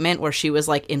this statement where she was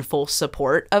like in full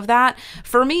support of that,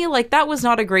 for me, like that was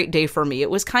not a great day for me. It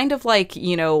was kind of like,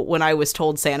 you know, when I was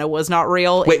told Santa was not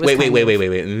real. Wait. I'm going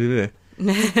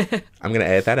to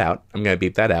edit that out. I'm going to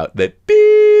beep that out. That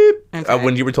beep. Okay.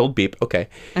 When you were told beep. Okay.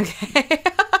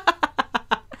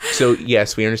 So,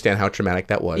 yes, we understand how traumatic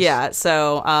that was. Yeah,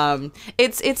 so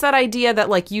it's that idea that,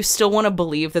 like, you still want to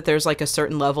believe that there's, like, a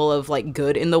certain level of, like,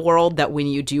 good in the world, that when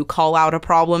you do call out a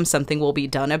problem, something will be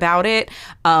done about it.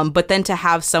 But then to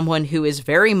have someone who is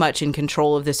very much in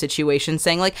control of the situation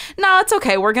saying, like, no, it's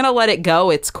okay, we're going to let it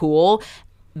go, it's cool.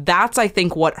 That's, I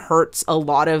think, what hurts a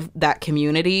lot of that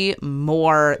community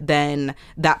more than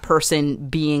that person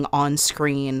being on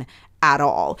screen at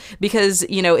all. Because,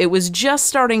 you know, it was just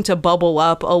starting to bubble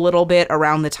up a little bit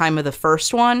around the time of the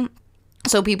first one.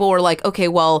 So people were like, okay,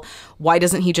 well, why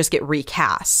doesn't he just get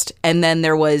recast? And then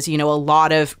there was, you know, a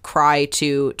lot of cry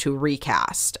to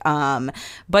recast.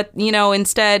 But, you know,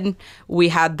 instead we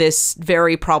had this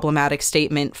very problematic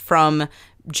statement from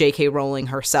J.K. Rowling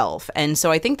herself. And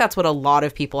so I think that's what a lot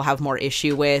of people have more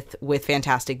issue with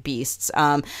Fantastic Beasts.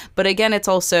 But again, it's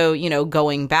also, you know,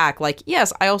 going back, like,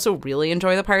 yes, I also really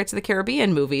enjoy the Pirates of the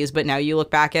Caribbean movies, but now you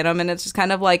look back at them and it's just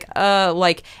kind of like,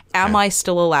 am I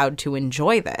still allowed to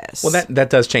enjoy this? Well, that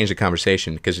does change the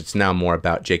conversation because it's now more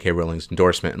about J.K. Rowling's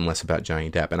endorsement and less about Johnny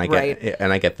Depp. And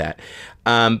I get that.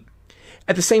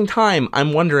 At the same time,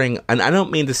 I'm wondering, and I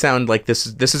don't mean to sound like this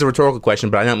is a rhetorical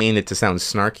question, but I don't mean it to sound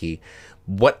snarky.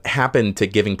 What happened to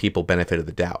giving people benefit of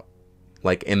the doubt,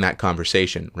 like in that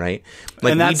conversation, right?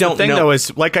 Like, and that's the thing, though,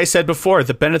 is like I said before,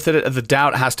 the benefit of the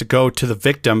doubt has to go to the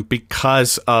victim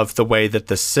because of the way that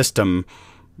the system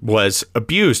was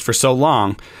abused for so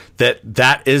long.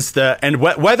 That is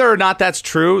whether or not that's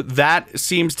true, that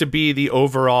seems to be the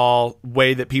overall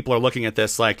way that people are looking at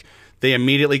this. Like, they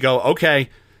immediately go, okay,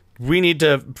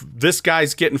 this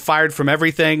guy's getting fired from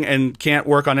everything and can't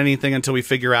work on anything until we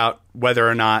figure out whether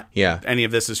or not any of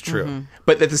this is true. Mm-hmm.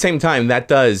 But at the same time, that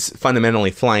does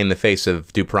fundamentally fly in the face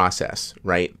of due process,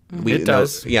 right? Mm-hmm. It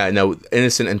does.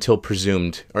 Innocent until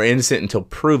presumed, or innocent until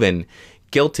proven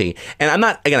guilty. And I'm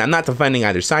not defending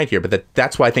either side here, but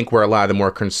that's why I think where a lot of the more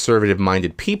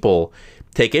conservative-minded people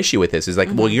take issue with this is like,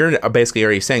 well, you're basically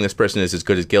already saying this person is as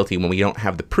good as guilty when we don't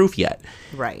have the proof yet.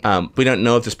 Right. We don't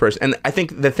know if this person, and I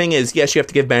think the thing is, yes, you have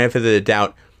to give benefit of the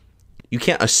doubt. You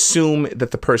can't assume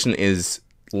that the person is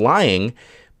lying,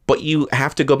 but you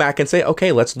have to go back and say,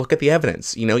 okay, let's look at the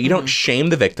evidence. You know, you don't shame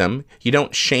the victim. You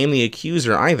don't shame the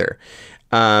accuser either.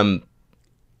 And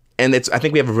I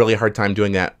think we have a really hard time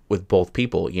doing that with both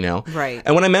people, you know? Right.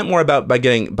 And what I meant more about by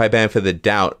benefit of the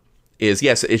doubt is,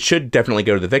 yes, it should definitely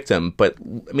go to the victim, but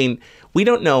I mean, we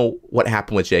don't know what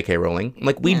happened with J.K. Rowling.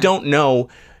 Like, we don't know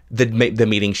the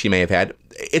meeting she may have had.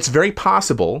 It's very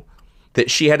possible that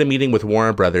she had a meeting with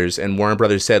Warner Brothers, and Warner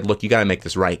Brothers said, look, you got to make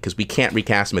this right because we can't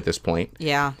recast him at this point.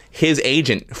 Yeah. His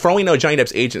agent, for all we know, Johnny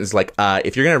Depp's agent is like,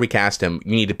 if you're going to recast him,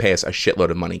 you need to pay us a shitload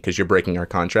of money because you're breaking our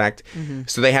contract.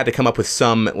 So they had to come up with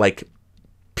some like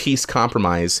peace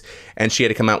compromise, and she had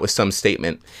to come out with some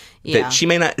statement Yeah. that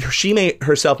she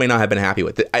herself may not have been happy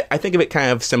with. I think of it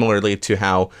kind of similarly to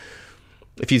how,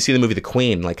 if you see the movie The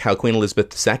Queen, like how Queen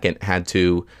Elizabeth II had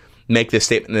to make this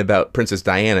statement about Princess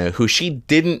Diana, who she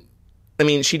didn't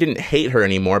hate her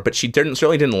anymore, but she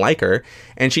certainly didn't like her,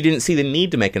 and she didn't see the need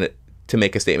to make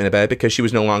a statement about it because she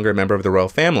was no longer a member of the royal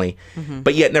family.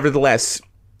 But yet, nevertheless,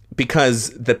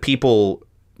 because the people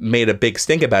made a big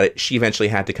stink about it, she eventually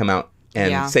had to come out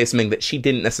and say something that she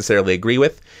didn't necessarily agree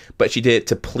with, but she did it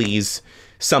to please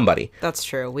somebody. That's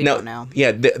true. We don't know.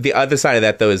 Yeah, the other side of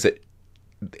that, though, is that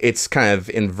it's kind of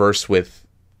inverse with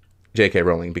J.K.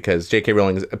 Rowling, because J.K.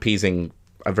 Rowling is appeasing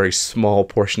a very small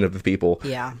portion of the people.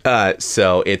 Yeah.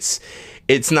 So it's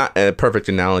not a perfect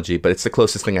analogy, but it's the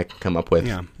closest thing I can come up with.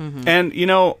 Yeah. And,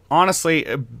 honestly,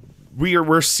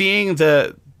 we're seeing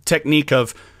the technique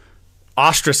of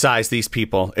ostracize these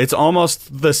people. It's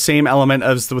almost the same element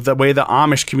as the way the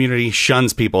Amish community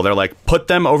shuns people. They're like, put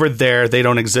them over there. They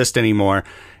don't exist anymore.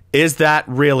 Is that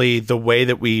really the way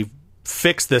that we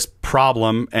fix this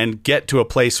problem and get to a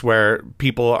place where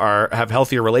people have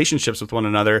healthier relationships with one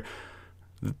another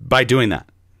by doing that?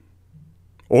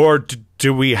 Or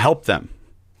do we help them?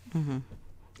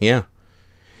 Yeah.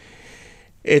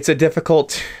 It's a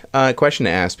difficult question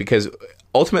to ask, because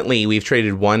ultimately we've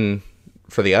traded one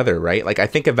for the other, right? Like, I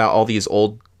think about all these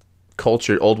old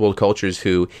world cultures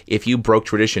who, if you broke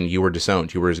tradition, you were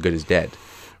disowned. You were as good as dead,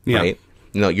 right?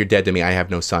 No, you're dead to me. I have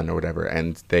no son, or whatever.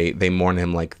 And they mourn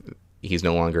him like he's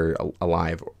no longer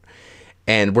alive.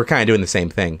 And we're kind of doing the same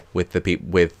thing with the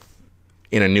people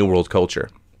in a new world culture.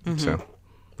 So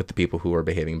with the people who are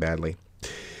behaving badly.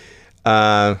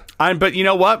 But you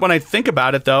know what? When I think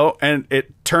about it, though, and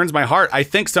it turns my heart, I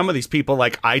think some of these people,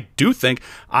 like, I do think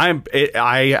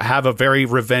I have a very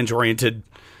revenge-oriented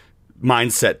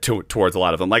mindset towards a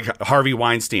lot of them. Like Harvey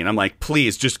Weinstein, I'm like,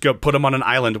 please just go put him on an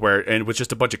island and with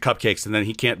just a bunch of cupcakes, and then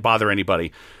he can't bother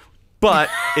anybody. But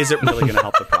is it really going to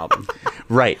help the problem?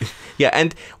 Right. Yeah,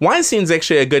 and Weinstein's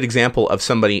actually a good example of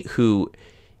somebody who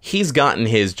he's gotten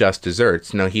his just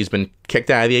desserts. He's been kicked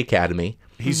out of the academy.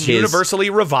 He's universally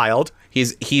reviled.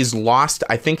 He's lost.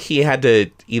 I think he had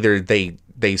to either they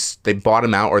bought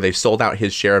him out or they sold out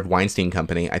his share of Weinstein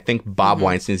Company. I think Bob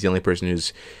Weinstein's the only person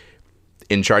who's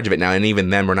in charge of it now, and even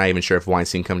then, we're not even sure if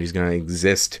Weinstein Company is going to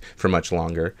exist for much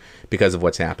longer because of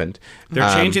what's happened.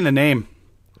 They're changing the name.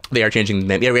 They are changing the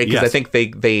name. Yeah, right. Because Yes. I think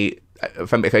they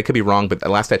if I could be wrong, but the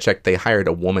last I checked, they hired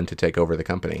a woman to take over the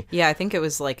company. Yeah, I think it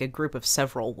was like a group of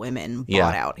several women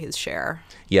bought out his share.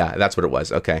 Yeah, that's what it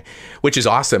was. Okay, which is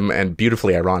awesome and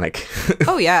beautifully ironic.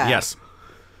 Oh yeah, Yes.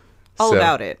 all So-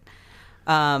 about it.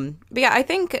 But yeah, I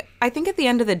think at the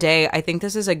end of the day, I think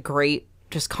this is a great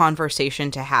just conversation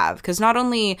to have, because not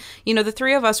only, the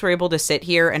three of us were able to sit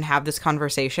here and have this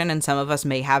conversation, and some of us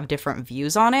may have different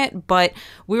views on it, but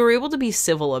we were able to be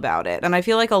civil about it. And I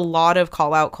feel like a lot of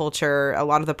call out culture, a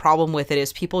lot of the problem with it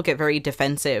is people get very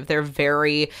defensive. They're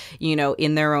very,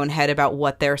 in their own head about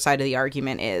what their side of the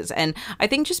argument is. And I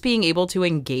think just being able to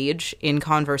engage in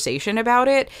conversation about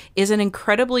it is an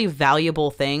incredibly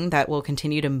valuable thing that will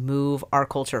continue to move our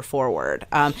culture forward.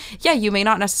 Yeah, you may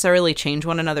not necessarily change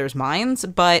one another's minds,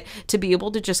 but to be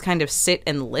able to just kind of sit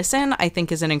and listen, I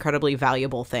think is an incredibly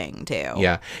valuable thing too.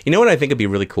 Yeah. You know what I think would be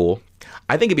really cool?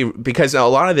 I think it'd be, because a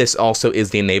lot of this also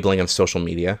is the enabling of social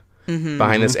media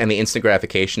behind this, and the instant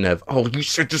gratification of, oh, you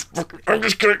should just fucking, I'm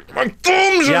just kidding, my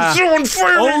thumbs are so on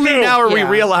fire right Only now are we Yeah.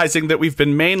 realizing that we've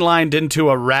been mainlined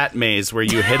into a rat maze where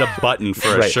you hit a button for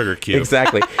a Right. sugar cube.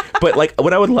 Exactly. But like,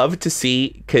 what I would love to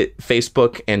see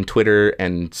Facebook and Twitter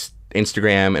and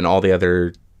Instagram and all the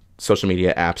other social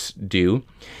media apps do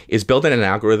is build in an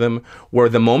algorithm where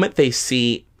the moment they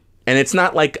see, and it's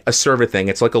not like a server thing,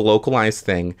 it's like a localized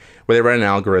thing where they run an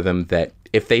algorithm that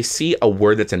if they see a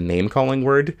word that's a name calling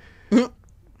word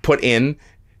put in,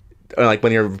 or like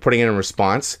when you're putting in a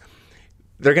response,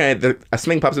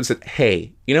 something pops up and says,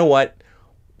 hey, you know what?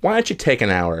 Why don't you take an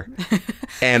hour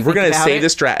and we're going to about save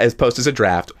it. this post as a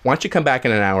draft. Why don't you come back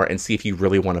in an hour and see if you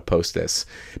really want to post this?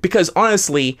 Because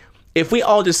honestly, if we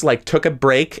all just like took a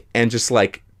break and just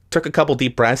like took a couple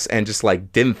deep breaths and just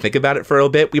like didn't think about it for a little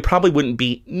bit, we probably wouldn't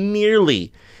be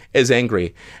nearly as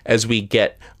angry as we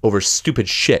get over stupid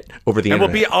shit over the And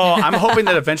internet. I'm hoping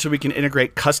that eventually we can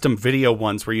integrate custom video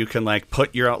ones where you can like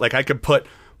put your, like I could put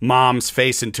mom's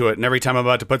face into it, and every time I'm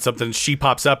about to put something, she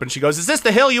pops up and she goes, "Is this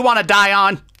the hill you want to die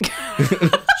on?"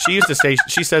 She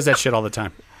says that shit all the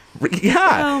time.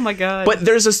 Yeah. Oh my God. But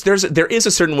there is a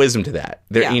certain wisdom to that.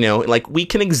 There, Yeah. you know, like we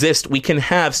can exist, we can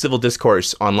have civil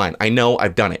discourse online. I know,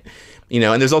 I've done it. You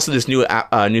know, and there's also this new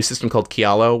system called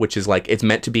Kialo, which is like it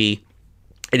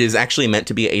is actually meant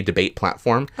to be a debate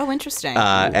platform. Oh, interesting.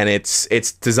 And it's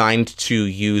designed to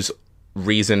use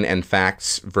reason and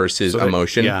facts versus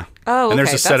emotion. Yeah. Oh, And there's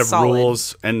okay, a set that's of solid.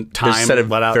 rules and time There's a set of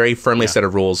let out. very firmly set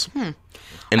of rules.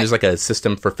 And there's like a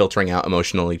system for filtering out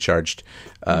emotionally charged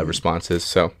responses.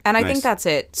 So, And I Nice. think that's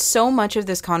it. So much of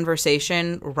this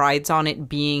conversation rides on it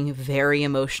being very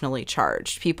emotionally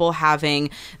charged. People having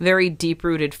very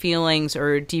deep-rooted feelings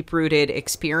or deep-rooted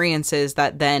experiences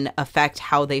that then affect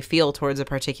how they feel towards a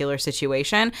particular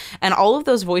situation. And all of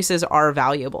those voices are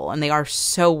valuable, and they are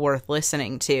so worth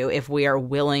listening to if we are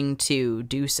willing to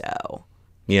do so.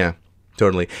 yeah,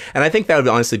 totally. And I think that would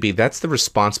honestly that's the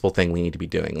responsible thing we need to be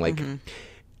doing. Like,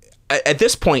 at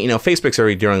this point, you know, Facebook's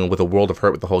already dealing with a world of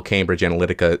hurt with the whole Cambridge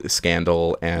Analytica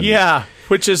scandal. And Yeah,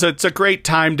 which is it's a great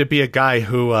time to be a guy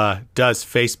who does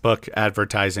Facebook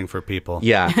advertising for people.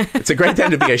 yeah, it's a great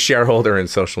time to be a shareholder in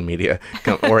social media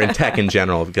or in tech in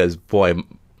general, because boy,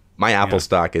 my Apple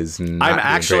stock is not I'm doing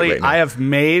actually great right now. I have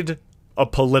made a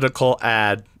political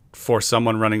ad for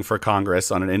someone running for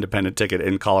Congress on an independent ticket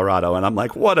in Colorado, and I'm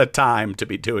like, what a time to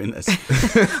be doing this.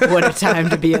 What a time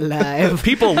to be alive.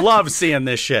 People love seeing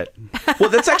this shit. Well,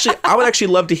 that's actually, I would actually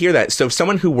love to hear that. So,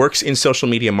 someone who works in social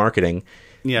media marketing,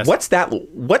 Yes. what's that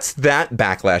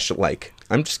backlash like?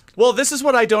 Well, this is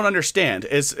what I don't understand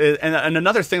and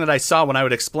another thing that I saw when I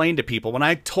would explain to people, when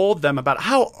I told them about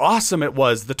how awesome it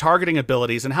was, the targeting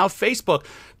abilities, and how Facebook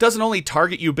doesn't only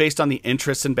target you based on the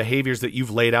interests and behaviors that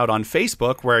you've laid out on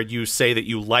Facebook, where you say that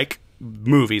you like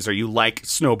movies or you like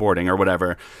snowboarding or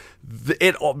whatever.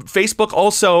 Facebook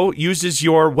also uses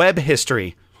your web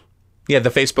history. Yeah, the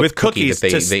Facebook With cookie cookies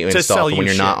that they to install sell for when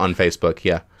you you're not shit. on Facebook.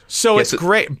 Yeah. So Yeah, it's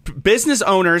great. Business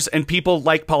owners and people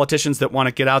like politicians that want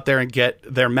to get out there and get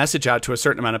their message out to a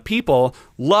certain amount of people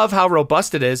love how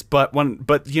robust it is. But when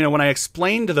I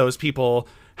explain to those people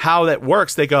how that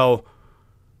works, they go,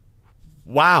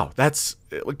 "Wow, that's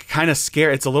kind of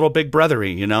scary. It's a little Big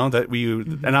Brothery, you know."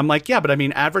 And I'm like, "Yeah, but I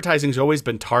mean, advertising's always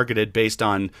been targeted based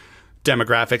on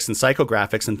demographics and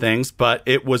psychographics and things, but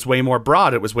it was way more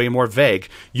broad. It was way more vague.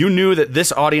 You knew that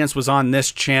this audience was on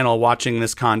this channel watching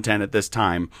this content at this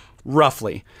time,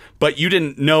 roughly, but you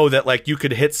didn't know that like you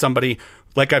could hit somebody."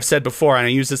 Like I've said before, and I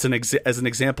use this as an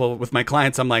example with my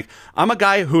clients, I'm like, I'm a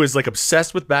guy who is like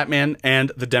obsessed with Batman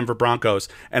and the Denver Broncos,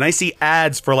 and I see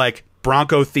ads for like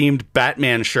Bronco themed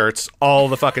Batman shirts all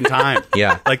the fucking time.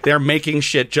 Yeah. Like they're making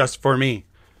shit just for me.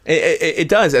 It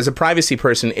does. As a privacy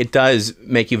person, it does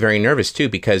make you very nervous too,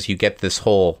 because you get this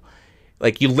whole,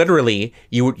 like, you literally,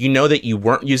 you know that you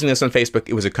weren't using this on Facebook.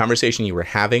 It was a conversation you were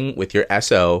having with your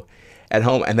SO at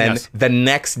home, and then Yes. the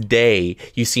next day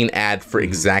you see an ad for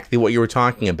exactly what you were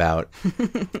talking about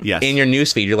Yes. in your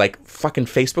newsfeed. You're like, fucking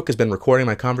Facebook has been recording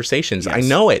my conversations. I Yes.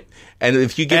 know it. And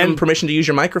if you give them And- permission to use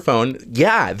your microphone, they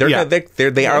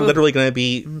are literally going to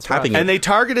be typing And it. they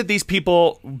targeted these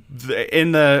people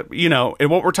in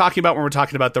what we're talking about when we're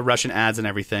talking about the Russian ads and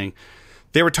everything.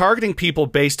 They were targeting people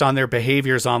based on their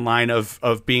behaviors online of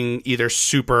being either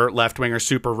super left wing or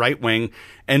super right wing,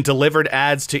 and delivered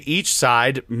ads to each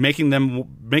side, making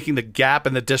the gap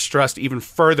and the distrust even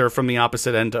further from the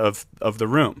opposite end of the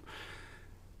room.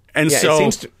 And Yeah, it so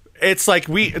seems to- it's like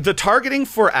the targeting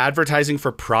for advertising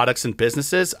for products and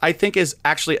businesses, I think, is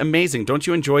actually amazing. Don't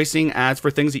you enjoy seeing ads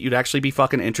for things that you'd actually be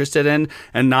fucking interested in,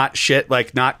 and not shit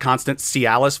like not constant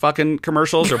Cialis fucking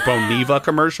commercials or Boniva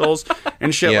commercials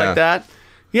and shit Yeah. like that?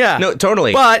 Yeah. No,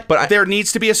 totally. But But there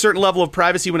needs to be a certain level of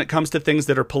privacy when it comes to things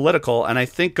that are political, and I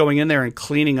think going in there and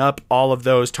cleaning up all of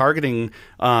those targeting,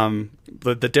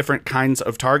 the different kinds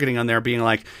of targeting on there, being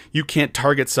like, you can't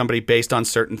target somebody based on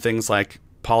certain things like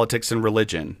politics and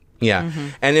religion. Yeah.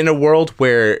 And in a world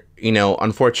where,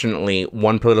 unfortunately,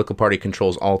 one political party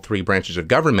controls all three branches of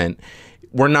government,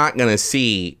 we're not going to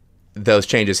see those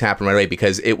changes happen right away,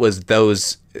 because it was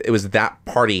that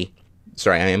party,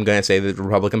 sorry, I am going to say the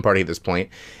Republican Party at this point,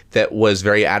 that was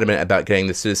very adamant about getting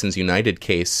the Citizens United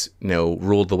case,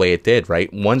 ruled the way it did,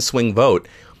 right? One swing vote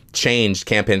changed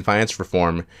campaign finance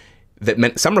reform that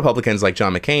meant some Republicans like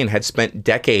John McCain had spent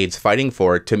decades fighting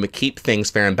for to keep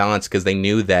things fair and balanced, because they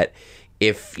knew that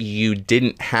if you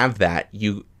didn't have that,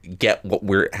 you get what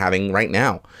we're having right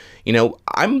now.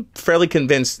 I'm fairly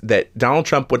convinced that Donald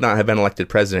Trump would not have been elected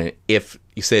president if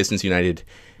Citizens United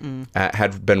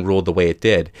had been ruled the way it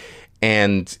did.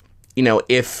 And,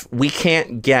 if we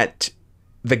can't get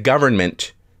the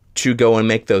government to go and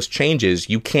make those changes,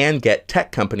 you can get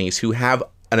tech companies who have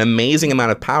an amazing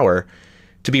amount of power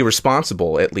to be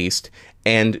responsible at least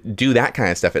and do that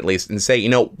kind of stuff at least and say, you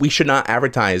know, we should not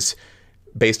advertise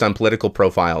based on political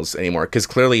profiles anymore, because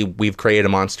clearly we've created a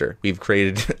monster. We've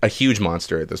created a huge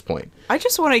monster at this point. I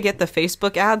just want to get the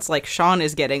Facebook ads like Sean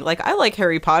is getting. Like, I like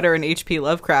Harry Potter and H.P.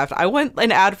 Lovecraft. I want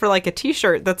an ad for like a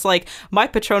t-shirt that's like, my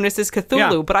Patronus is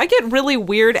Cthulhu, but I get really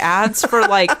weird ads for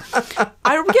like,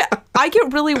 I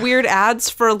get really weird ads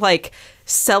for like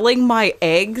selling my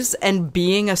eggs and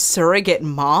being a surrogate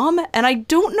mom, and I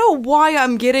don't know why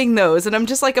I'm getting those. And I'm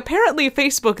just like, apparently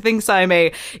Facebook thinks I'm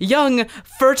a young,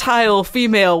 fertile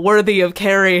female worthy of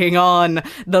carrying on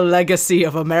the legacy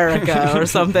of America or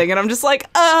something. And I'm just like,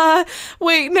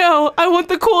 wait, no, I want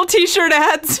the cool t-shirt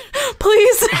ads,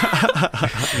 please.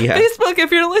 Yeah. Facebook,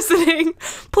 if you're listening,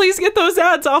 please get those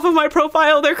ads off of my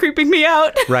profile. They're creeping me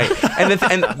out. Right. And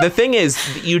the thing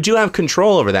is, you do have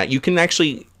control over that. You can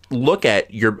actually look at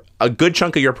a good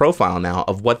chunk of your profile now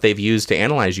of what they've used to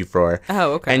analyze you for.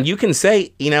 Oh, okay. And you can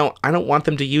say, you know, I don't want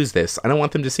them to use this. I don't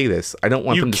want them to see this. I don't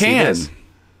want them to see this.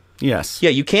 Yes. Yeah,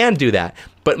 you can do that.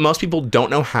 But most people don't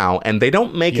know how, and they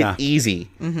don't make it easy.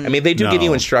 I mean, they do give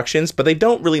you instructions, but they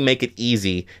don't really make it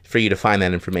easy for you to find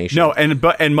that information. No,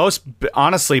 and most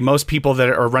people that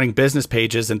are running business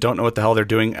pages and don't know what the hell they're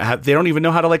doing, they don't even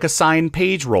know how to like assign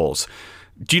page roles.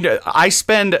 Do you know? I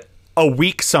spend a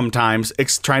week sometimes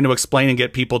trying to explain and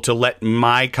get people to let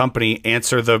my company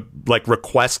answer the like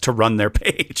request to run their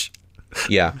page.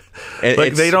 Yeah.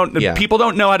 Like they don't, people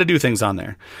don't know how to do things on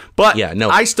there. But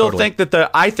I still think that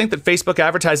Facebook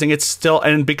advertising, it's still,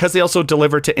 and because they also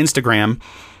deliver to Instagram,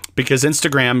 because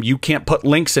Instagram, you can't put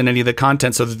links in any of the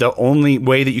content. So the only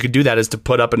way that you could do that is to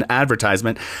put up an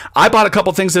advertisement. I bought a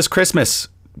couple things this Christmas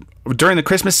during the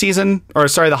Christmas season,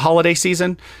 the holiday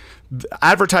season.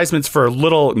 Advertisements for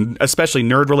little, especially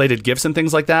nerd-related gifts and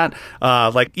things like that.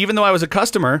 Like, even though I was a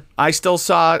customer, I still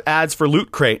saw ads for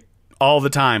Loot Crate all the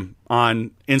time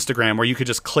on Instagram, where you could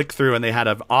just click through, and they had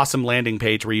an awesome landing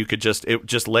page where it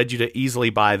just led you to easily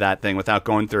buy that thing without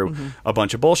going through a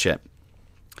bunch of bullshit.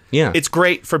 Yeah, it's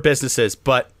great for businesses,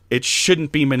 but it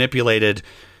shouldn't be manipulated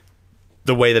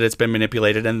the way that it's been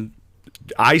manipulated. And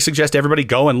I suggest everybody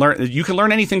go and learn. You can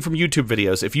learn anything from YouTube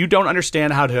videos. If you don't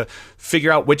understand how to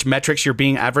figure out which metrics you're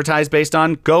being advertised based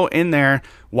on, go in there,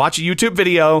 watch a YouTube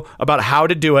video about how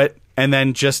to do it, and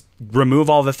then just remove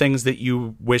all the things that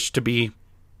you wish to be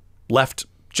left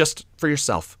just for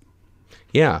yourself.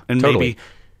 Yeah, and totally. Maybe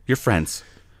your friends.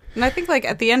 And I think, like,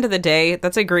 at the end of the day,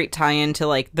 that's a great tie-in to,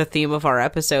 like, the theme of our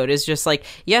episode is just, like,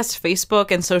 yes,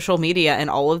 Facebook and social media and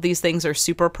all of these things are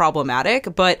super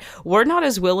problematic, but we're not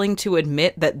as willing to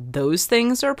admit that those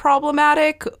things are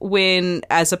problematic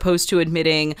as opposed to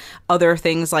admitting other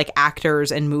things like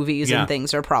actors and movies and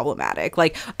things are problematic.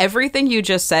 Like, everything you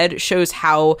just said shows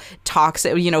how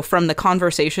toxic, from the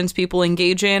conversations people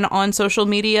engage in on social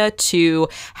media to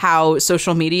how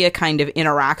social media kind of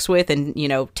interacts with and,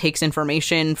 takes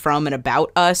information from and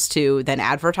about us to then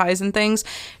advertise and things.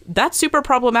 That's super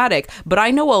problematic. But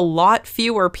I know a lot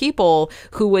fewer people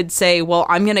who would say, well,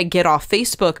 I'm going to get off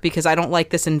Facebook because I don't like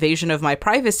this invasion of my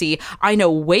privacy. I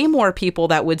know way more people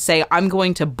that would say, I'm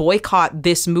going to boycott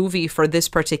this movie for this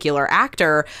particular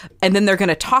actor. And then they're going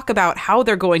to talk about how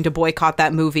they're going to boycott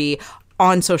that movie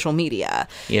on social media.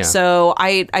 Yeah. So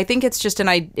I think it's just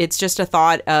a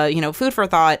thought, food for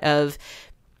thought of,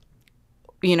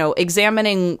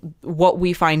 examining what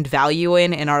we find value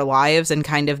in our lives and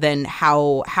kind of then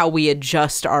how we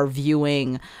adjust our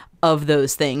viewing of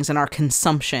those things and our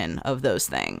consumption of those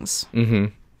things. Mm-hmm.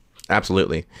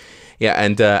 Absolutely. Yeah.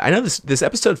 And I know this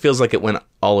episode feels like it went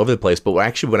all over the place, but what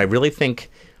I really think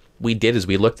we did is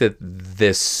we looked at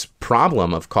this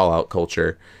problem of call out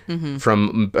culture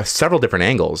from several different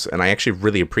angles. And I actually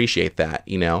really appreciate that,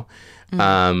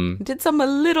 Did something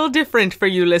a little different for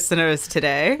you listeners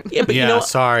today. Yeah, but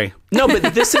sorry. No,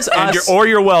 but this is us.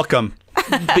 You're welcome.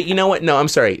 But you know what? No, I'm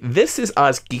sorry. This is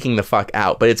us geeking the fuck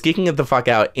out, but it's geeking the fuck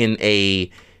out in a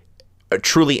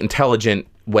truly intelligent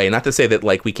way. Not to say that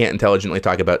like we can't intelligently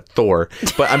talk about Thor,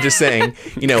 but I'm just saying,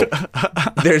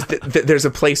 there's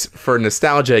a place for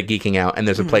nostalgia geeking out, and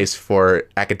there's a place for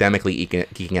academically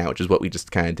geeking out, which is what we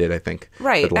just kind of did, I think.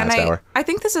 Right. For the last hour. I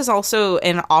think this is also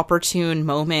an opportune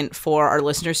moment for our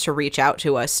listeners to reach out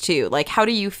to us too. Like, how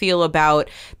do you feel about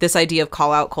this idea of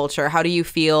call out culture? How do you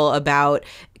feel about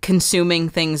consuming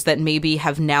things that maybe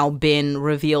have now been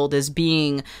revealed as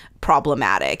being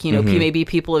problematic. You know, maybe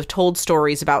people have told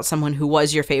stories about someone who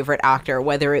was your favorite actor,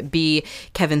 whether it be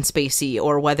Kevin Spacey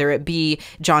or whether it be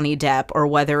Johnny Depp or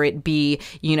whether it be,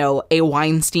 you know, a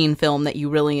Weinstein film that you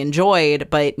really enjoyed,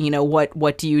 but, you know,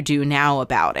 what do you do now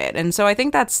about it? And so I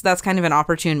think that's kind of an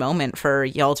opportune moment for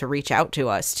y'all to reach out to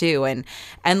us too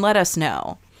and let us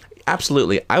know.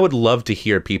 Absolutely. I would love to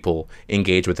hear people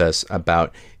engage with us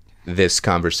about this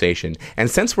conversation. And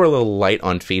since we're a little light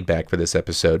on feedback for this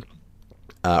episode,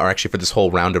 or actually for this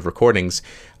whole round of recordings,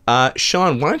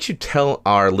 Sean, why don't you tell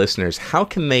our listeners how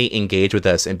can they engage with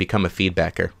us and become a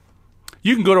feedbacker?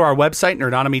 You can go to our website,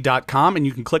 nerdonomy.com, and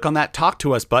you can click on that Talk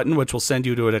to Us button, which will send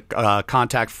you to a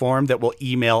contact form that will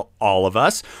email all of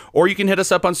us. Or you can hit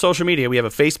us up on social media. We have a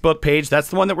Facebook page. That's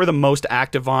the one that we're the most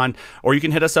active on. Or you can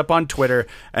hit us up on Twitter.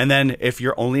 And then if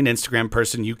you're only an Instagram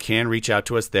person, you can reach out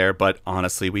to us there. But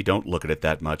honestly, we don't look at it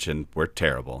that much, and we're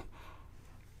terrible.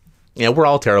 Yeah, we're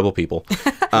all terrible people.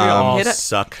 We all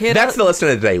suck. That's the lesson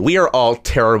of the day. We are all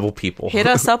terrible people. Hit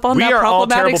us up on We that are all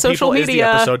problematic terrible social people media.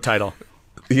 is the episode title.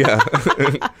 Yeah.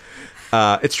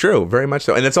 It's true, very much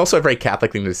so. And it's also a very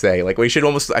Catholic thing to say. Like, we should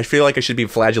almost, I feel like I should be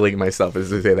flagellating myself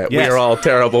as I say that. Yes. We are all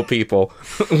terrible people.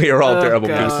 We are all terrible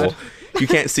God. people. You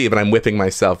can't see it, but I'm whipping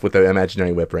myself with an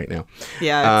imaginary whip right now.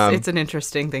 Yeah, it's an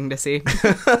interesting thing to see.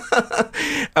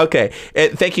 Okay.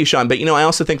 Thank you, Sean. But, you know, I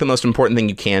also think the most important thing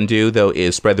you can do, though,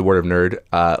 is spread the word of nerd,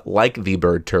 like the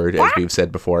bird turd, as we've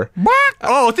said before.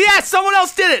 Oh, yeah, someone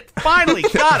else did it. Finally.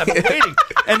 God, I've been waiting.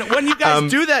 And when you guys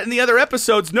do that in the other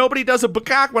episodes, nobody does a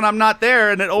bakak when I'm not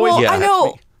there, and it always Well, Yeah. I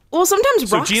know. Well, sometimes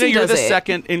So, Roxy Gina, you're does the it.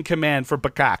 second in command for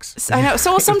bakaks. I know.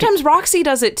 So sometimes Roxy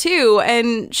does it too,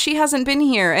 and she hasn't been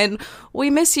here. And we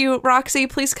miss you, Roxy.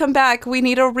 Please come back. We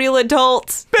need a real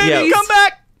adult. Baby, Yeah. come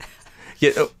back.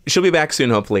 Yeah, she'll be back soon,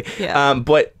 hopefully. Yeah.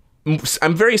 But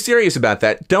I'm very serious about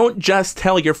that. Don't just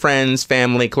tell your friends,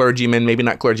 family, clergymen, maybe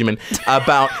not clergymen,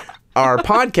 about our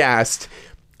podcast.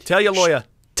 Tell your lawyer.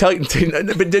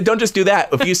 But don't just do that.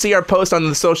 If you see our post on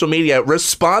the social media,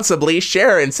 responsibly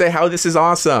share and say how this is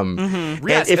awesome.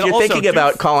 Yes, and if and you're also thinking do-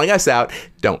 about calling us out,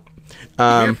 don't.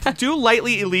 Do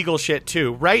lightly illegal shit,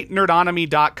 too. Write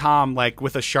nerdonomy.com, like,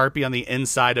 with a Sharpie on the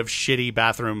inside of shitty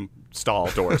bathroom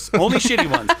stall doors. Only shitty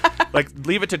ones. Like,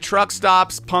 leave it to truck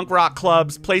stops, punk rock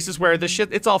clubs, places where the shit,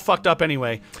 it's all fucked up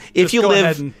anyway. If Just you go ahead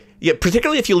live, and- yeah,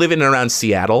 particularly if you live in and around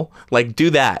Seattle, like, do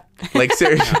that. Like,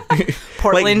 seriously.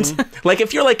 Portland. Like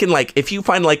if you're like in like if you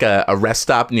find like a rest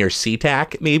stop near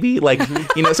SeaTac, maybe like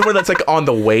you know somewhere that's like on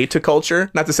the way to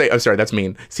culture. Not to say, oh sorry, that's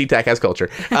mean. SeaTac has culture,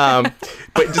 but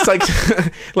just like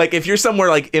like if you're somewhere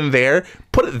like in there,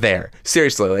 put it there.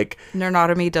 Seriously, like.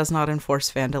 Nerdonomy does not enforce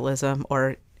vandalism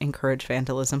or encourage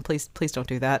vandalism. Please don't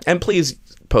do that. And please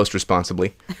post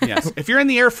responsibly. Yes. If you're in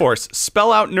the Air Force,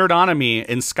 spell out nerdonomy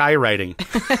in skywriting.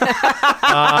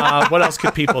 What else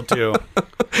could people do?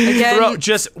 Again,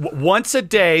 Once a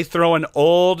day, throw an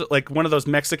old, like one of those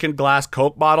Mexican glass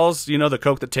Coke bottles. You know, the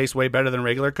Coke that tastes way better than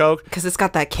regular Coke. because it's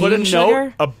got that Put a cane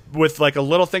sugar. note with like a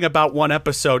little thing about one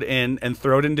episode in and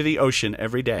throw it into the ocean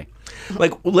every day.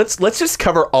 Like let's just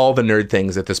cover all the nerd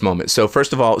things at this moment. So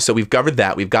first of all, so we've covered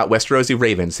that. We've got Westerosi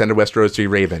Raven. Send a Westerosi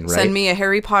Raven, right? Send me a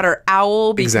Harry Potter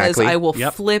owl because Exactly. I will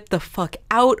Yep. flip the fuck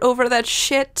out over that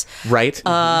shit. Right.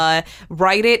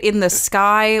 Write it in the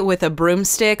sky with a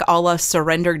broomstick, a la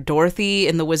Surrender Dorothy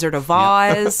in The Wizard of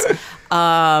Oz.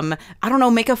 I don't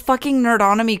know, make a fucking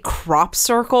Nerdonomy crop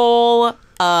circle.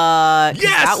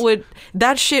 Yes!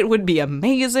 That shit would be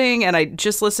amazing. And I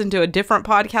just listened to a different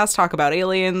podcast talk about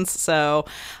aliens. So,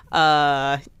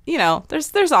 you know,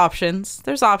 there's options.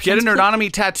 There's options. Get a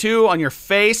nerdonomy tattoo on your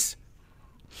face.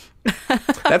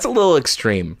 That's a little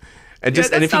extreme. And just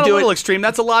Yeah, and that's if you not do a little it, extreme.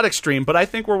 That's a lot extreme, but I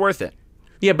think we're worth it.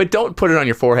 yeah, but don't put it on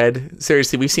your forehead.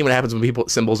 Seriously, we've seen what happens when people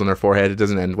put symbols on their forehead. It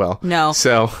doesn't end well. No.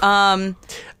 So,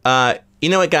 you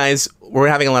know what, guys? We're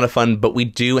having a lot of fun, but we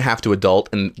do have to adult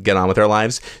and get on with our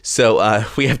lives. So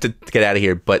we have to get out of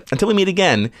here. But until we meet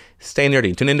again, stay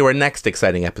nerdy. Tune into our next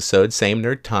exciting episode. Same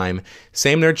nerd time,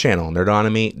 same nerd channel,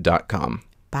 nerdonomy.com.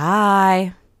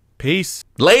 Bye. Peace.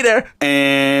 Later.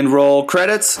 And roll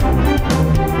credits.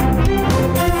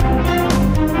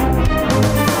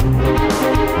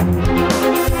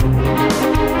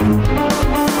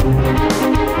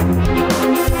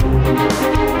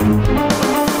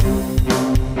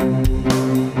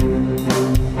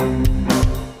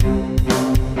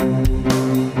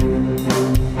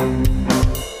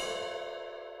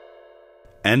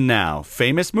 And now,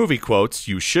 famous movie quotes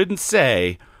you shouldn't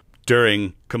say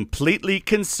during completely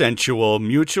consensual,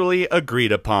 mutually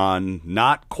agreed upon,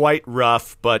 not quite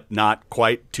rough, but not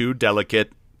quite too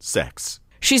delicate sex.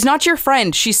 She's not your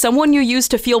friend. She's someone you use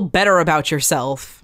to feel better about yourself.